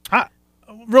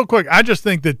 Real quick, I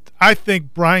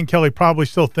think Brian Kelly probably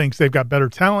still thinks they've got better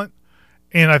talent.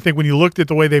 And I think when you looked at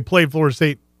the way they played Florida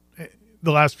State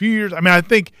the last few years, I mean, I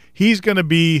think he's going to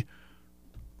be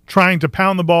trying to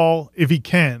pound the ball if he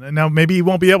can. And now maybe he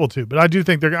won't be able to, but I don't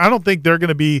think they're going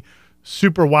to be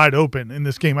super wide open in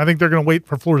this game. I think they're going to wait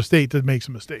for Florida State to make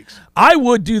some mistakes. I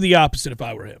would do the opposite if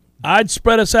I were him. I'd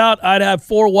spread us out. I'd have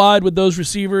 4 wide with those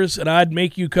receivers, and I'd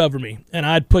make you cover me. And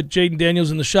I'd put Jaden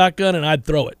Daniels in the shotgun, and I'd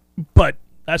throw it. But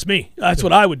that's me. That's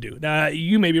what I would do. Now,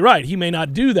 you may be right. He may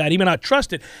not do that. He may not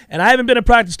trust it. And I haven't been in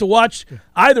practice to watch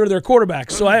either of their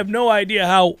quarterbacks, so I have no idea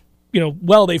how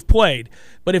well they've played.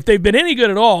 But if they've been any good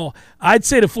at all, I'd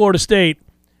say to Florida State,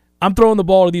 I'm throwing the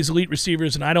ball to these elite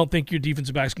receivers, and I don't think your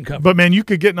defensive backs can cover. But man, you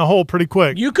could get in a hole pretty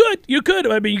quick. You could.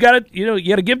 I mean, you got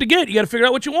to give to get. You got to figure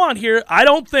out what you want here. I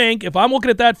don't think if I'm looking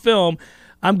at that film,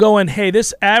 I'm going, hey,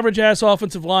 this average-ass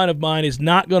offensive line of mine is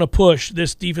not going to push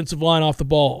this defensive line off the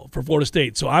ball for Florida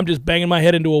State. So I'm just banging my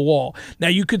head into a wall. Now,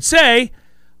 you could say,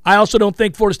 I also don't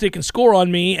think Florida State can score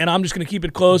on me, and I'm just going to keep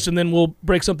it close, and then we'll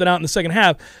break something out in the second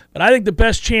half. But I think the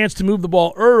best chance to move the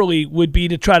ball early would be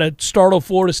to try to startle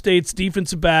Florida State's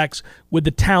defensive backs with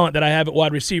the talent that I have at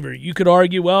wide receiver. You could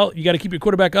argue, well, you got to keep your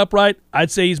quarterback upright.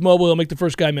 I'd say he's mobile. He'll make the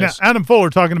first guy miss. Now, Adam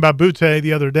Fuller talking about Butte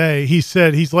the other day, he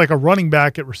said he's like a running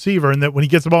back at receiver, and that when he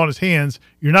gets the ball in his hands,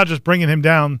 you're not just bringing him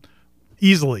down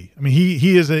easily. I mean,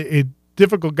 he is a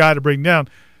difficult guy to bring down.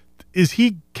 Is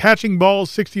he catching balls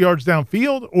 60 yards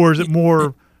downfield, or is it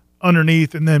more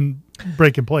underneath and then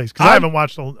breaking plays? Because I haven't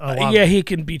watched a lot. Yeah, he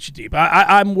can beat you deep.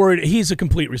 I'm worried. He's a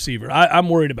complete receiver. I'm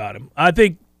worried about him. I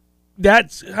think I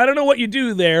don't know what you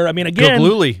do there. I mean, again. You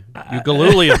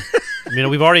Galooly him. I mean,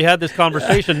 we've already had this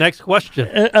conversation. Next question.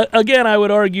 Again, I would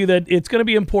argue that it's going to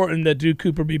be important that Duke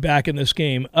Cooper be back in this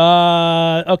game.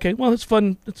 Okay, well, it's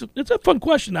fun. It's a fun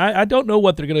question. I don't know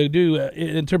what they're going to do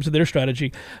in terms of their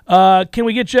strategy. Can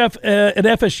we get Jeff an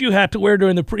FSU hat to wear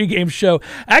during the pregame show?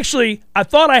 Actually, I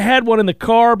thought I had one in the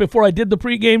car before I did the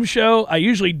pregame show. I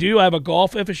usually do. I have a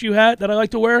golf FSU hat that I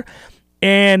like to wear.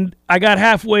 And I got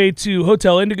halfway to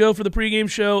Hotel Indigo for the pregame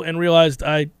show and realized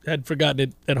I had forgotten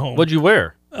it at home. What'd you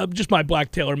wear? Just my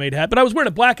black TaylorMade hat. But I was wearing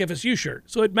a black FSU shirt,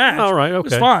 so it matched. All right, okay. It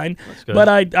was fine. That's good. But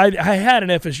I had an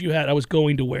FSU hat I was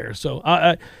going to wear. So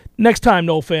next time,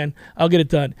 Noel fan, I'll get it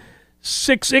done.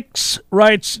 6-6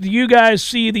 writes, do you guys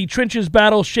see the trenches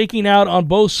battle shaking out on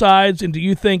both sides, and do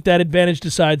you think that advantage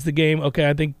decides the game? Okay,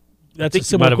 I think that's a similar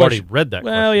question. You might have already read that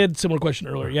question. Well, you had a similar question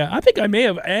earlier. Yeah, I think I may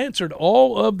have answered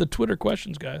all of the Twitter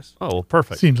questions, guys. Oh, well,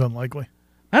 perfect. Seems unlikely.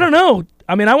 I don't know.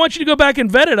 I mean, I want you to go back and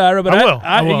vet it, Ira, but I will.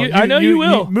 I know you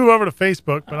will. You move over to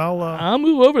Facebook, but I'll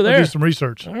move over there. I'll do some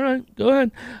research. All right, go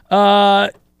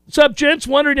ahead. What's up, gents?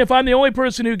 Wondering if I'm the only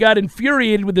person who got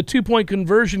infuriated with the 2-point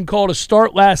conversion call to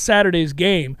start last Saturday's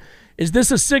game. Is this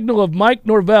a signal of Mike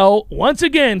Norvell once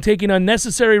again taking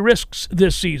unnecessary risks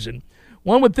this season?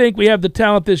 One would think we have the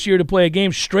talent this year to play a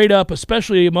game straight up,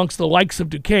 especially amongst the likes of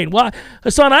Duquesne. Well,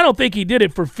 Hassan, I don't think he did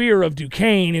it for fear of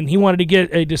Duquesne and he wanted to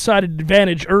get a decided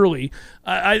advantage early.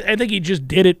 I think he just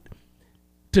did it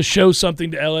to show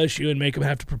something to LSU and make them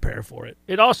have to prepare for it.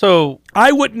 It also...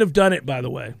 I wouldn't have done it, by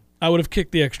the way. I would have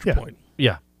kicked the extra point.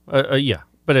 Yeah. Yeah.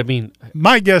 But, I mean...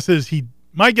 My guess is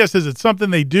it's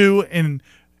something they do, and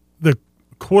the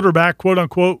quarterback,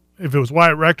 quote-unquote, if it was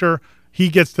Wyatt Rector, he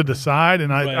gets to decide,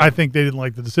 and I think they didn't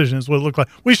like the decision is what it looked like.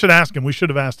 We should ask him. We should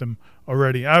have asked him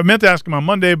already. I meant to ask him on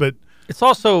Monday, but It's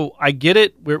also, I get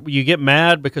it, where you get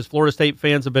mad because Florida State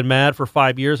fans have been mad for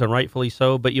 5 years, and rightfully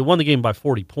so, but you won the game by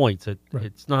 40 points.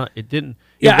 It's not, it didn't,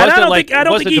 Yeah, it and I wasn't don't like, think- I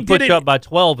don't it wasn't think he to put did you it- up by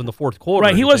 12 in the fourth quarter.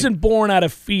 Right, or he anything. wasn't born out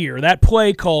of fear. That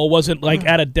play call wasn't like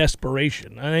out of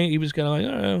desperation. I think he was kind of like,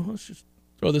 all right, let's just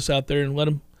throw this out there and let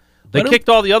him. They kicked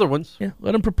all the other ones. Yeah,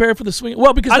 let him prepare for the swing.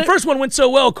 Well, because the didn't- first one went so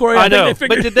well, Corey. I know, think they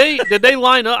but figured, did they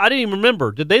line up? I didn't even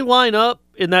remember. Did they line up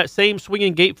in that same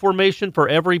swinging gate formation for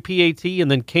every PAT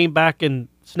and then came back and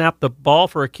snapped the ball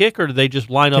for a kick, or did they just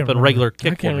line up in regular kick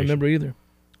I can't formation? remember either.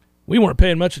 We weren't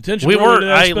paying much attention. We were weren't. to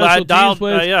that special I teams dialed.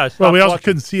 plays. Yeah. I Well, stopped we also watching.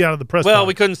 couldn't see out of the press Well, box.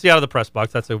 we couldn't see out of the press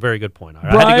box. That's a very good point. I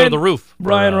had to go to the roof.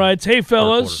 Brian writes, hey,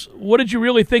 fellas, what did you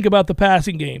really think about the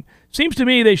passing game? Seems to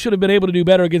me they should have been able to do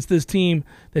better against this team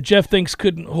that Jeff thinks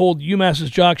couldn't hold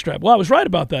UMass's jockstrap. Well, I was right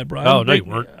about that, Brian. Oh, no, you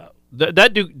weren't.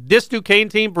 This Duquesne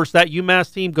team versus that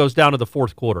UMass team goes down to the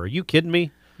fourth quarter. Are you kidding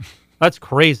me? That's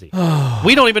crazy.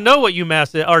 We don't even know what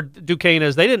UMass or Duquesne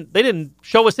is. They didn't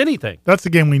show us anything. That's the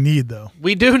game we need, though.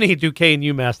 We do need Duquesne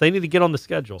UMass. They need to get on the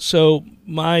schedule. So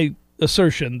my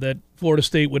assertion that Florida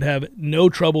State would have no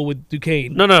trouble with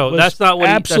Duquesne. No, was that's not what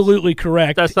absolutely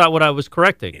correct. That's not what I was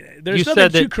correcting. There's you nothing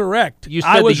said to that, correct. You said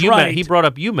I was that UMass, right. He brought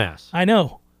up UMass. I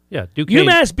know. Yeah, Duquesne.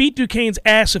 UMass beat Duquesne's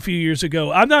ass a few years ago.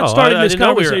 I'm not Oh, starting I this didn't know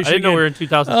we were- conversation I didn't know again. we were in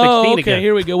 2016 Oh, okay, again.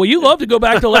 here we go. Well, you love to go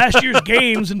back to last year's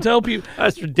games and tell people.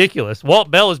 That's ridiculous.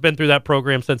 Walt Bell has been through that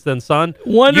program since then, son.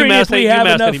 Wondering UMass if we ain't have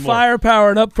UMass enough anymore. firepower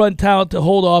and upfront talent to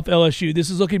hold off LSU. This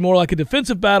is looking more like a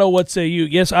defensive battle. What say you?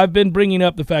 Yes, I've been bringing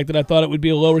up the fact that I thought it would be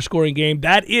a lower scoring game.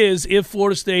 That is, if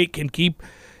Florida State can keep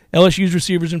LSU's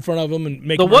receivers in front of them and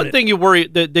make The them earn one it. thing you worry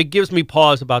that gives me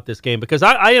pause about this game, because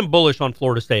I am bullish on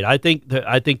Florida State. I think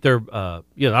they're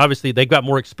obviously they've got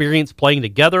more experience playing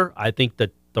together. I think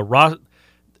that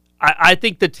I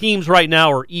think the teams right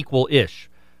now are equal-ish.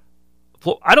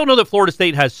 I don't know that Florida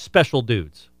State has special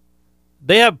dudes.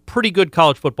 They have pretty good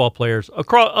college football players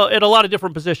across at a lot of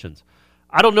different positions.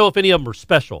 I don't know if any of them are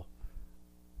special.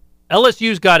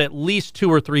 LSU's got at least 2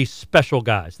 or 3 special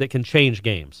guys that can change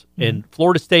games. Mm-hmm. And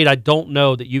Florida State, I don't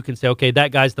know that you can say, okay,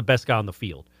 that guy's the best guy on the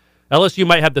field. LSU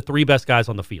might have the 3 best guys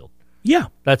on the field. Yeah.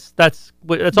 That's They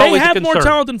always a have concern. more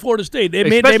talent than Florida State. They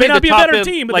may Especially not the be a top better end,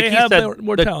 team, but like they he have said,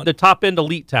 more the, talent. The top end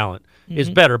elite talent is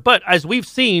better. But as we've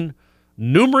seen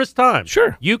numerous times,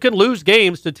 Sure. you can lose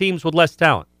games to teams with less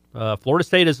talent. Florida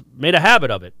State has made a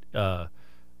habit of it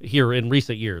here in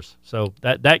recent years. So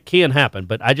that can happen.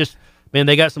 But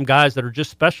they got some guys that are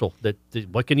just special. That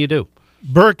what can you do?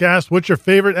 Burke asked, what's your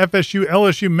favorite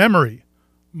FSU-LSU memory?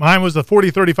 Mine was the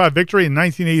 40-35 victory in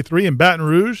 1983 in Baton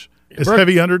Rouge as Burke.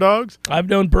 heavy underdogs. I've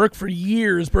known Burke for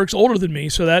years. Burke's older than me,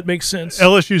 so that makes sense.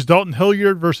 LSU's Dalton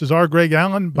Hilliard versus R. Greg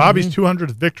Allen. Bobby's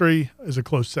 200th victory is a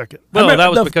close second. Well, remember that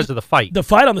was the- because of the fight. The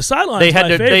fight on the sideline They is had my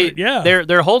to. favorite. Yeah.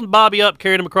 They're holding Bobby up,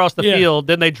 carrying him across the Yeah. field.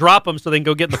 Then they drop him so they can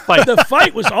go get in the fight. The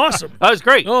fight was awesome. That was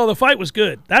great. Oh, the fight was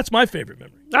good. That's my favorite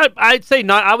memory. I'd say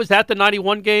not. I was at the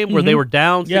 91 game where they were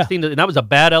down 16, and that was a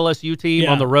bad LSU team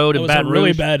Yeah, on the road that in was a Baton Rouge.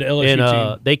 really bad LSU and,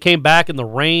 team. They came back in the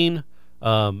rain.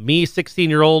 Me,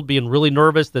 16-year-old, being really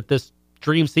nervous that this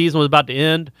dream season was about to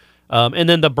end. And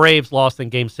then the Braves lost in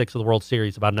Game 6 of the World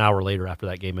Series about an hour later after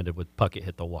that game ended with Puckett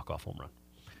hit the walk-off home run.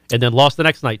 And then lost the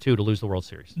next night, too, to lose the World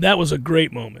Series. That was a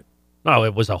great moment. No,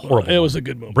 it was a horrible It was a moment.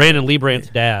 good moment. Brandon Liebrandt's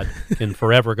dad can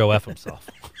forever go F himself.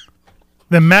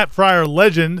 Then Matt Fryer,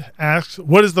 legend, asks,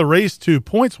 what is the race to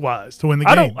points-wise to win the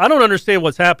game? I don't understand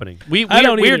what's happening. I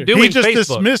don't We're either. doing He just Facebook.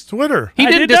 dismissed Twitter. He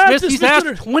I didn't did not dismiss. He's dismiss asked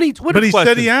Twitter. 20 Twitter But he questions.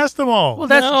 said he asked them all. Well,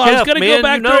 that's No, I was Jeff, going to man. go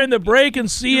back You know- during the break and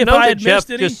see you if know I that had Jeff missed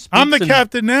any. just I'm the speaks in-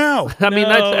 captain now. I mean,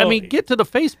 No. get to the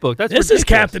Facebook. That's This is ridiculous.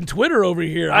 Captain Twitter over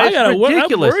here. That's I'm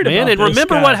ridiculous, worried man. about And this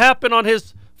remember guy. what happened on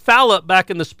his foul up back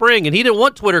in the spring, and he didn't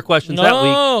want Twitter questions that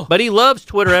No. week, but he loves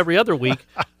Twitter every other week.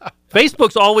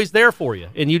 Facebook's always there for you,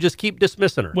 and you just keep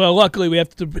dismissing her. Well, luckily we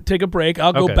have to take a break.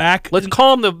 I'll go Okay. back. Let's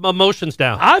calm the emotions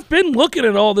down. I've been looking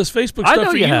at all this Facebook I stuff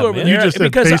know for you you have, over man. there You just said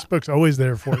because Facebook's always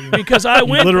there for you. because I You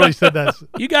went. literally said that.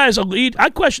 You guys, I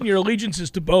question your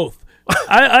allegiances to both.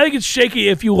 I think it's shaky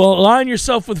if you align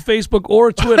yourself with Facebook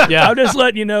or Twitter. Yeah. I'm just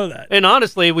letting you know that. And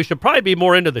honestly, we should probably be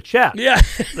more into the chat. Yeah.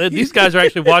 These guys are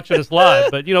actually watching us live,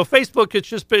 but Facebook,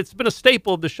 it's been a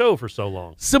staple of the show for so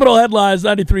long. Seminole Headlines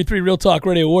 93.3 Real Talk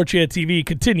Radio War Chant TV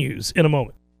continues in a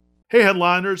moment. Hey,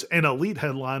 headliners and elite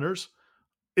headliners.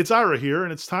 It's Ira here,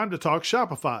 and it's time to talk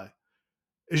Shopify.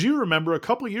 As you remember, a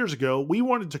couple years ago, we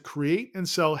wanted to create and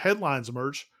sell headlines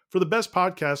merch for the best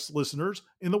podcast listeners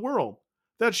in the world.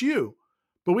 That's you.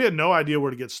 But we had no idea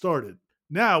where to get started.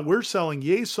 Now we're selling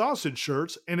Yay Sausage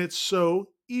shirts, and it's so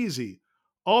easy.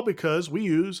 All because we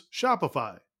use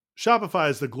Shopify. Shopify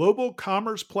is the global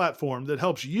commerce platform that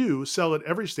helps you sell at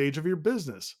every stage of your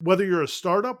business. Whether you're a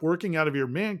startup working out of your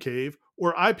man cave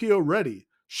or IPO ready,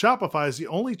 Shopify is the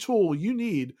only tool you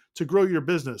need to grow your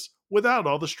business without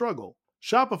all the struggle.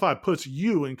 Shopify puts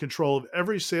you in control of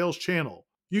every sales channel.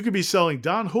 You could be selling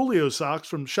Don Julio socks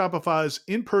from Shopify's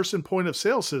in-person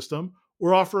point-of-sale system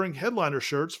or offering headliner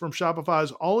shirts from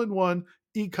Shopify's all-in-one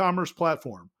e-commerce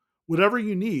platform. Whatever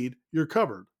you need, you're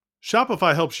covered.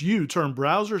 Shopify helps you turn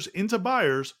browsers into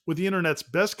buyers with the internet's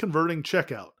best converting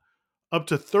checkout, up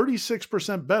to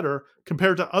 36% better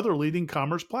compared to other leading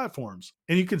commerce platforms.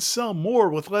 And you can sell more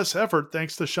with less effort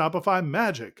thanks to Shopify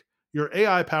Magic, your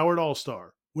AI-powered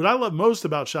all-star. What I love most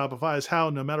about Shopify is how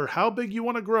no matter how big you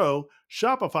want to grow,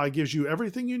 Shopify gives you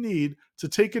everything you need to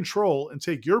take control and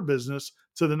take your business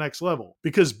to the next level.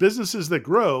 Because businesses that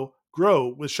grow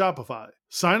with Shopify.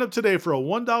 Sign up today for a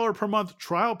 $1 per month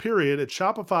trial period at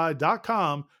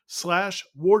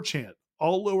shopify.com/warchant,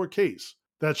 all lowercase.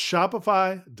 That's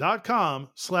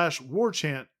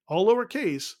shopify.com/warchant, all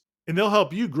lowercase, and they'll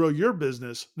help you grow your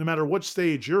business no matter what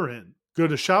stage you're in. Go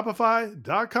to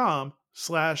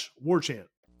shopify.com/warchant.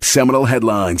 Seminole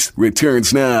Headlines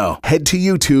returns now. Head to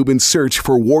YouTube and search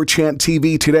for War Chant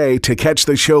TV today to catch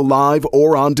the show live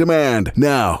or on demand.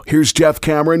 Now, here's Jeff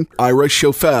Cameron, Ira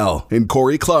Schofel, and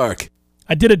Corey Clark.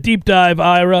 I did a deep dive,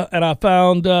 Ira, and I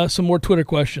found some more Twitter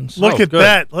questions. Look at good.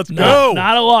 that. Let's go.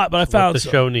 Not a lot, but I found What the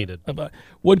some. show needed.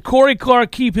 Would Corey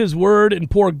Clark keep his word and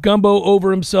pour gumbo over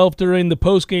himself during the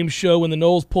postgame show when the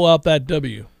Noles pull out that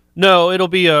W? No, it'll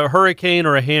be a hurricane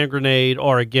or a hand grenade,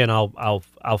 or again, I'll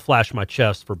flash my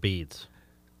chest for beads.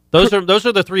 Those are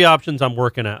the three options I'm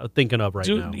thinking of right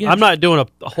now. Yeah, I'm not doing a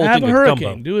whole have thing a of hurricane.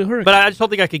 gumbo. Do a hurricane. But I just don't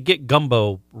think I could get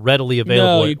gumbo readily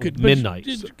available at midnight.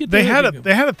 They had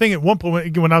a thing at one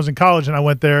point when I was in college and I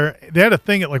went there. They had a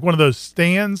thing at like one of those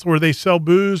stands where they sell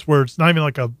booze, where it's not even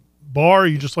like a bar.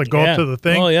 You just like go up to the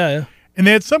thing. Oh yeah. And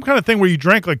they had some kind of thing where you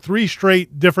drank like 3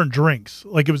 straight different drinks.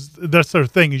 Like that's their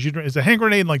thing. Is it's a hand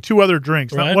grenade and like 2 other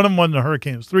drinks. Right. Not one of them wasn't a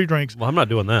hurricane. It was 3 drinks. Well, I'm not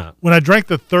doing that. When I drank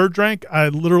the third drink, I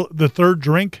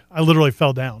literally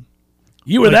fell down.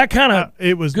 You were that kind of.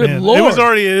 It was good man, Lord. It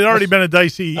had already been a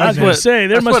dicey. I was going to say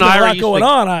there that's must when have been a Ira lot used going to-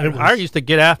 on. Ira. I used to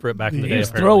get after it back in the He day. was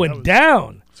apparently. throwing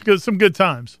down. It's good. Some good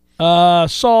times.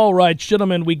 Saul writes,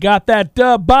 gentlemen, we got that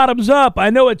bottoms up.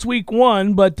 I know it's week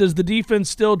 1, but does the defense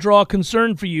still draw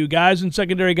concern for you? Guys in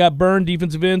secondary got burned.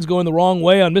 Defensive ends going the wrong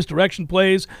way on misdirection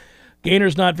plays.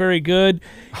 Gainer's not very good.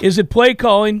 Is it play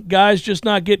calling? Guys just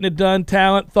not getting it done.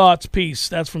 Talent, thoughts, peace.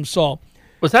 That's from Saul.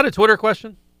 Was that a Twitter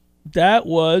question? That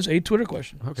was a Twitter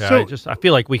question. Okay, I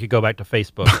feel like we could go back to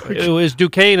Facebook. It was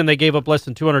Duquesne, and they gave up less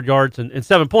than 200 yards and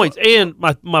 7 points. And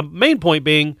my main point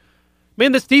being,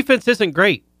 man, this defense isn't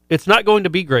great. It's not going to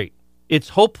be great. It's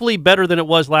hopefully better than it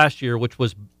was last year, which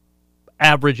was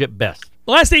average at best.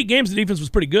 The last 8 games, the defense was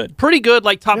pretty good. Pretty good,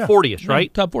 like top 40-ish,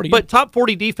 right? Top 40. But top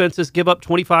 40 defenses give up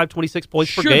 25, 26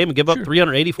 points per game and give up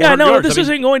 380, 400 Yeah, no, yards. this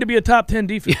isn't going to be a top 10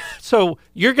 defense. So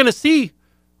you're going to see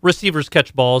receivers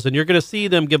catch balls, and you're going to see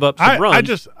them give up some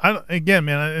runs. Again,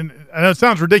 man, and I know it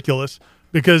sounds ridiculous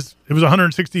because it was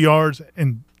 160 yards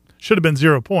and should have been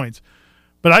 0 points.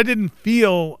 But I didn't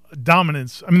feel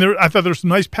dominance. I mean, I thought there were some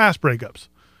nice pass breakups.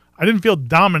 I didn't feel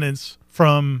dominance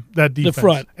from that defense. The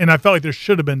front. And I felt like there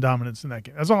should have been dominance in that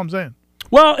game. That's all I'm saying.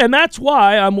 Well, and that's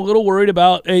why I'm a little worried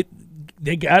about it.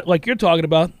 They got, like you're talking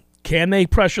about, can they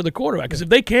pressure the quarterback? Because if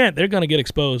they can't, they're going to get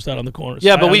exposed out on the corners.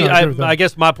 Yeah, but I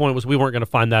guess my point was we weren't going to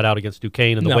find that out against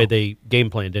Duquesne and the No. way they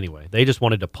game planned anyway. They just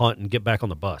wanted to punt and get back on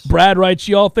the bus. Brad writes,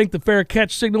 y'all think the fair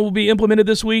catch signal will be implemented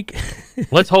this week?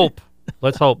 Let's hope.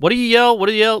 Let's hope. What do you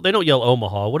yell? They don't yell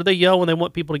Omaha. What do they yell when they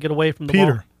want people to get away from the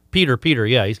ball? Peter.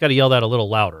 Yeah, he's got to yell that a little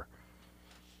louder.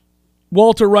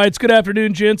 Walter writes, good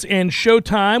afternoon, gents, and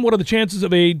showtime. What are the chances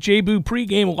of a J-Boo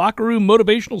pregame locker room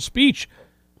motivational speech?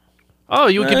 Oh,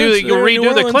 you can do. You'll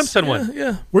redo the Clemson one.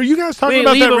 Yeah. Were you guys talking We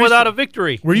about leave that it recently? without a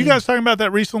victory. Were you guys talking about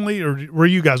that recently, or were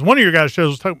you guys? One of your guys'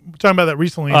 shows was talking about that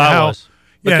recently. And I how, was.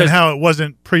 Yeah, and Because how it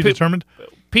wasn't predetermined.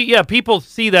 People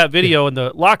see that video in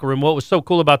the locker room. What was so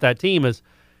cool about that team is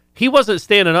he wasn't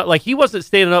standing up. Like, he wasn't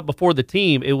standing up before the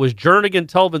team. It was Jernigan,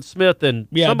 Telvin Smith, and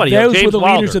somebody else. Those James were the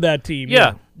Wilder. leaders of that team.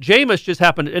 Yeah. Jameis just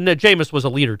happened, and then Jameis was a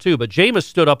leader too, but Jameis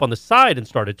stood up on the side and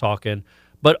started talking.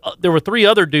 But there were 3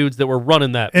 other dudes that were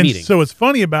running that And meeting. so what's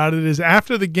funny about it is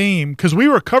after the game, because we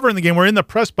were covering the game, we're in the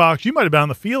press box. You might have been on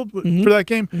the field for that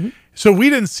game. So we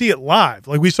didn't see it live.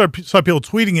 Like, we saw people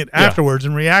tweeting it afterwards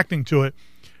and reacting to it.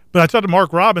 But I talked to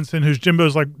Mark Robinson, who's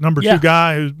Jimbo's like number 2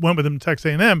 guy, who went with him to Texas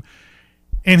A&M,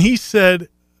 and he said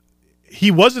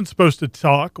he wasn't supposed to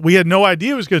talk. We had no idea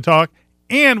he was going to talk,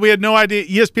 and we had no idea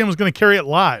ESPN was going to carry it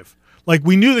live. Like,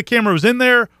 we knew the camera was in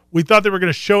there. We thought they were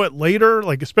going to show it later,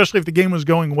 like especially if the game was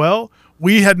going well.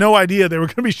 We had no idea they were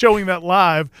going to be showing that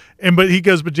live. But he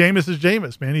goes, but Jameis is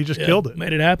Jameis, man. He just killed it.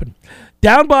 Made it happen.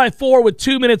 Down by 4 with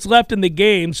 2 minutes left in the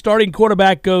game. Starting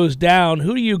quarterback goes down.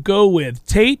 Who do you go with?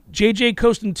 Tate, J.J.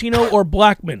 Costantino, or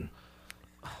Blackman?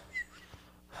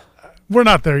 We're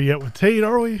not there yet with Tate,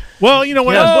 are we? Well, you know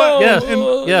what? Yes.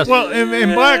 Yes. Well,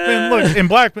 in Blackman, look, in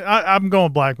Blackman, I'm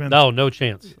going Blackman. No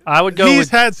chance. I would go. He's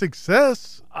had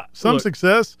success,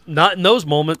 success. Not in those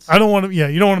moments. I don't want to. Yeah,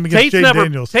 you don't want him against Jay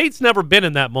Daniels. Tate's never been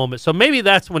in that moment, so maybe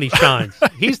that's when he shines.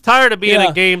 He's tired of being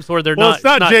in games where they're it's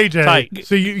not JJ. Tight.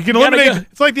 So you can eliminate.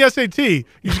 It's like the SAT. You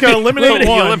just got to eliminate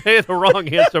one. You eliminated the wrong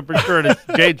answer for sure, and it's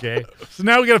JJ. So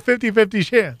now we got a 50-50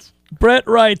 chance. Brett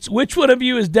writes, which one of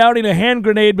you is downing a hand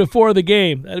grenade before the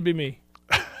game? That'd be me.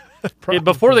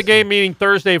 Before the game, meaning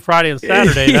Thursday, Friday, and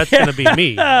Saturday, that's going to be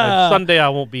me. Sunday, I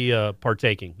won't be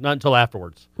partaking. Not until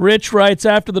afterwards. Rich writes,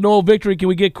 after the Noel victory, can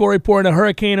we get Corey pouring a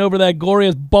hurricane over that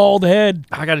glorious bald head?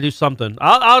 I got to do something.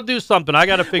 I'll do something. I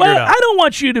got to figure it out. I don't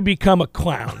want you to become a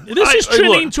clown. This is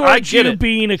trending towards you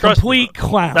being a complete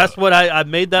clown. That's what I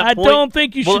made that point. I don't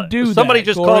think you should do that. Somebody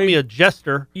just called me a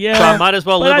jester, yeah, so I might as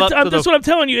well live up to that's what I'm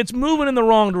telling you. It's moving in the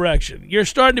wrong direction. You're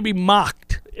starting to be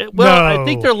mocked. I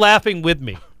think they're laughing with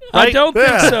me. Right? I don't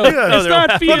think so. Yeah. It's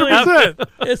not feeling.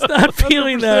 It's not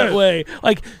feeling that way.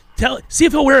 Like, see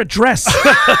if he'll wear a dress.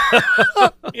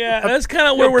 Yeah, that's kind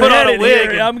of where we're headed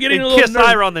here. I'm getting a little kiss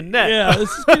Ira on the neck. Yeah,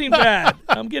 this is getting bad.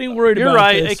 I'm getting worried about You're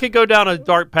right. this. It could go down a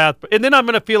dark path, and then I'm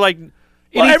going to feel like.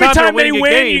 Well, every time they win,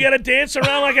 game, you got to dance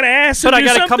around like an ass. But I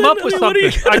got to come up with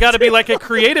something. I got to be like a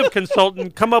creative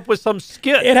consultant, come up with some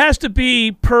skit. It has to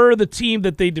be per the team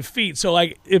that they defeat. So,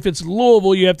 like, if it's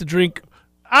Louisville, you have to drink.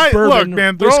 Look,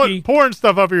 man, pouring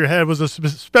stuff over your head was a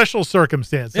special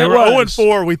circumstance. They were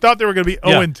 0-4. We thought they were going to be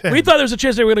 0-10. We thought there was a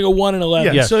chance they were going to go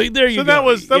 1-11. Yes. So there you go.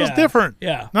 So that was different.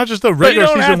 Yeah. Not just a regular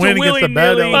season win against a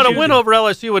bad LSU. But a win over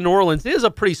LSU in New Orleans is a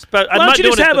pretty special. Why don't you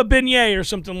just have a beignet or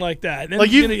something like that?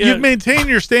 Like you've maintained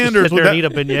your standards with that. Need a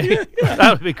beignet.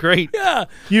 That would be great. Yeah.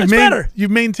 You've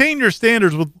maintained your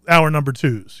standards with our number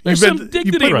twos. There's some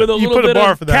dignity with a little bit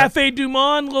of Cafe Du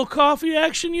Monde, a little coffee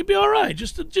action. You'd be all right.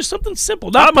 Just something simple.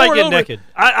 I might get naked.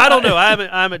 I don't know. I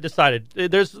haven't decided.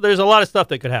 There's a lot of stuff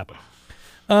that could happen.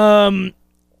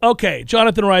 Okay.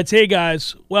 Jonathan writes, hey,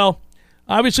 guys. Well,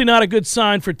 obviously not a good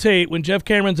sign for Tate when Jeff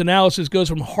Cameron's analysis goes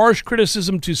from harsh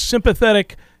criticism to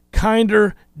sympathetic,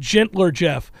 kinder, gentler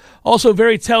Jeff. Also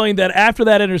very telling that after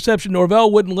that interception,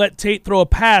 Norvell wouldn't let Tate throw a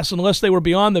pass unless they were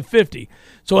beyond the 50.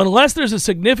 So unless there's a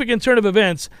significant turn of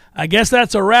events, I guess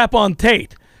that's a wrap on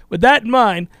Tate. With that in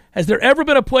mind, has there ever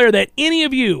been a player that any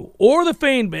of you or the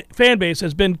fan base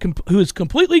has been who's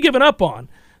completely given up on,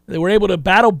 they were able to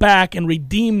battle back and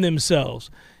redeem themselves?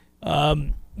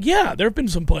 Yeah, there have been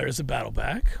some players that battle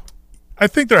back. I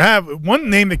think there have.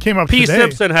 One name that came up today.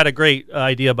 Simpson had a great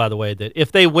idea, by the way, that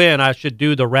if they win, I should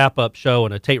do the wrap-up show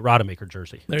in a Tate Rodemaker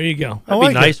jersey. There you go. That'd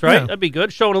be nice, right? Yeah. That'd be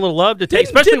good. Showing a little love to Tate,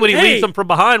 especially when he leads them from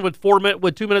behind with 2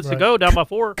 minutes to go, down by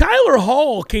 4. Kyler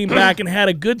Hall came back and had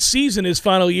a good season his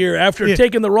final year after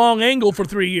taking the wrong angle for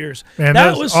 3 years. Man,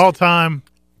 that was all-time.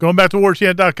 Going back to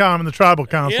warchant.com and the Tribal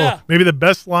Council, maybe the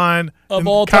best line of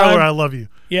all time. Kyler, I love you.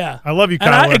 Yeah. I love you,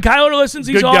 Kyler. And Kyler listens.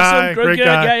 He's good awesome. Guy, great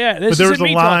guy. Yeah. But there was a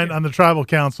line on the Tribal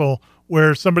Council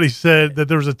where somebody said that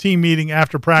there was a team meeting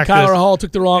after practice. Kyler Hall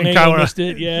took the wrong angle and missed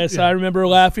it. Yes, I remember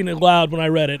laughing aloud when I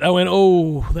read it. I went,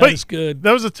 oh, that is good.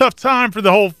 That was a tough time for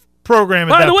the whole program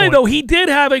at that point. By the way, though, he did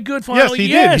have a good final. Yes, he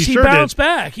did. He sure bounced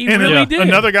back. He really did.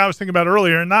 Another guy I was thinking about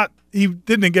earlier, he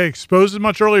didn't get exposed as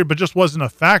much earlier, but just wasn't a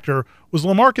factor, was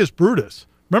LaMarcus Brutus.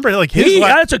 Remember, like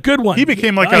that's a good one. He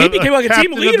became like a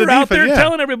team leader out there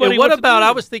telling everybody. What about?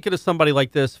 I was thinking of somebody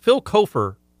like this. Phil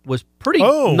Kofer was pretty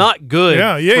not good.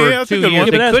 Yeah, for 2 years.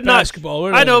 He could not.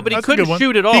 Basketball. I know, but he couldn't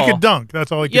shoot at all. He could dunk.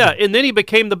 That's all he could. Yeah, and then he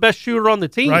became the best shooter on the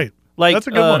team. Right. Like, that's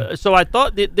a good one. So I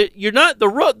thought that you're not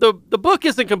the book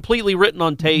isn't completely written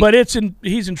on Tate, but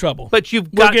he's in trouble. But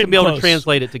you've got to be able to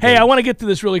translate it to games. Hey, I want to get to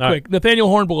this really quick. Right. Nathaniel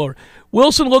Hornblower.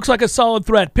 Wilson looks like a solid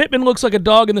threat. Pittman looks like a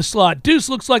dog in the slot. Deuce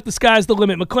looks like the sky's the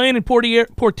limit. McClain and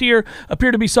Portier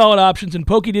appear to be solid options, and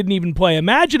Pokey didn't even play.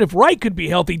 Imagine if Wright could be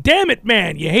healthy. Damn it,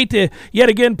 man. You hate to yet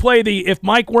again play the if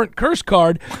Mike weren't cursed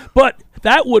card, but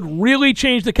that would really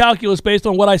change the calculus based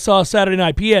on what I saw Saturday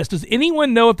night. P.S. Does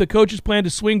anyone know if the coaches plan to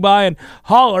swing by and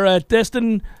holler at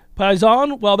Destin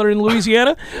Paisan while they're in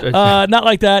Louisiana? Not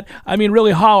like that. I mean,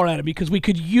 really holler at him because we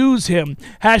could use him.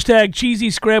 # cheesy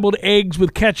scrambled eggs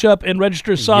with ketchup and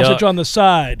register sausage on the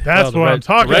side. That's what I'm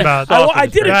talking about. I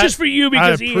did it just for you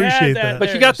because he had that.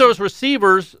 But you got those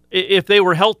receivers, if they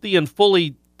were healthy and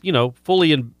fully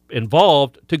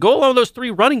involved, to go along those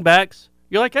 3 running backs.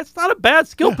 You're like, that's not a bad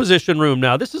skill position room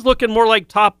now. This is looking more like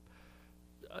top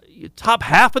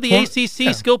half of the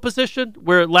ACC skill position,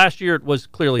 where last year it was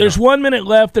clearly There's not. 1 minute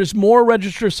left. There's more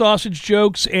Register Sausage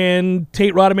jokes and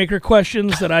Tate Rodemaker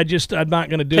questions that I'm not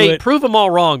going to do Tate, it. prove them all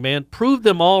wrong, man. Prove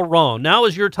them all wrong. Now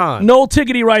is your time. Noel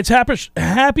Tiggety writes,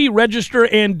 happy Register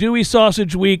and Dewey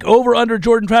Sausage Week. Over under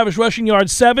Jordan Travis rushing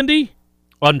yards 70.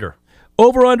 Under.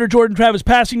 Over under Jordan Travis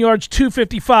passing yards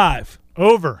 255.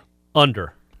 Over.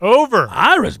 Under. Over.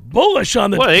 Ira's bullish on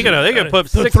the. Well, they're gonna put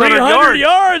the 600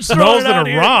 yards. Smells in a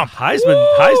romp.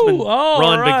 Heisman All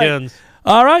run right. begins.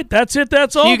 All right, that's it.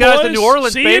 That's all. See you guys boys. in New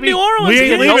Orleans, See baby. you in New Orleans. We ain't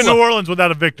Get it. leaving New Orleans without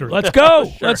a victory. Let's go.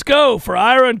 Sure. Let's go. For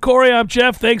Ira and Corey, I'm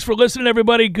Jeff. Thanks for listening,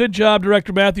 everybody. Good job,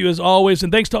 Director Matthew, as always.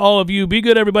 And thanks to all of you. Be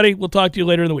good, everybody. We'll talk to you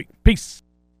later in the week. Peace.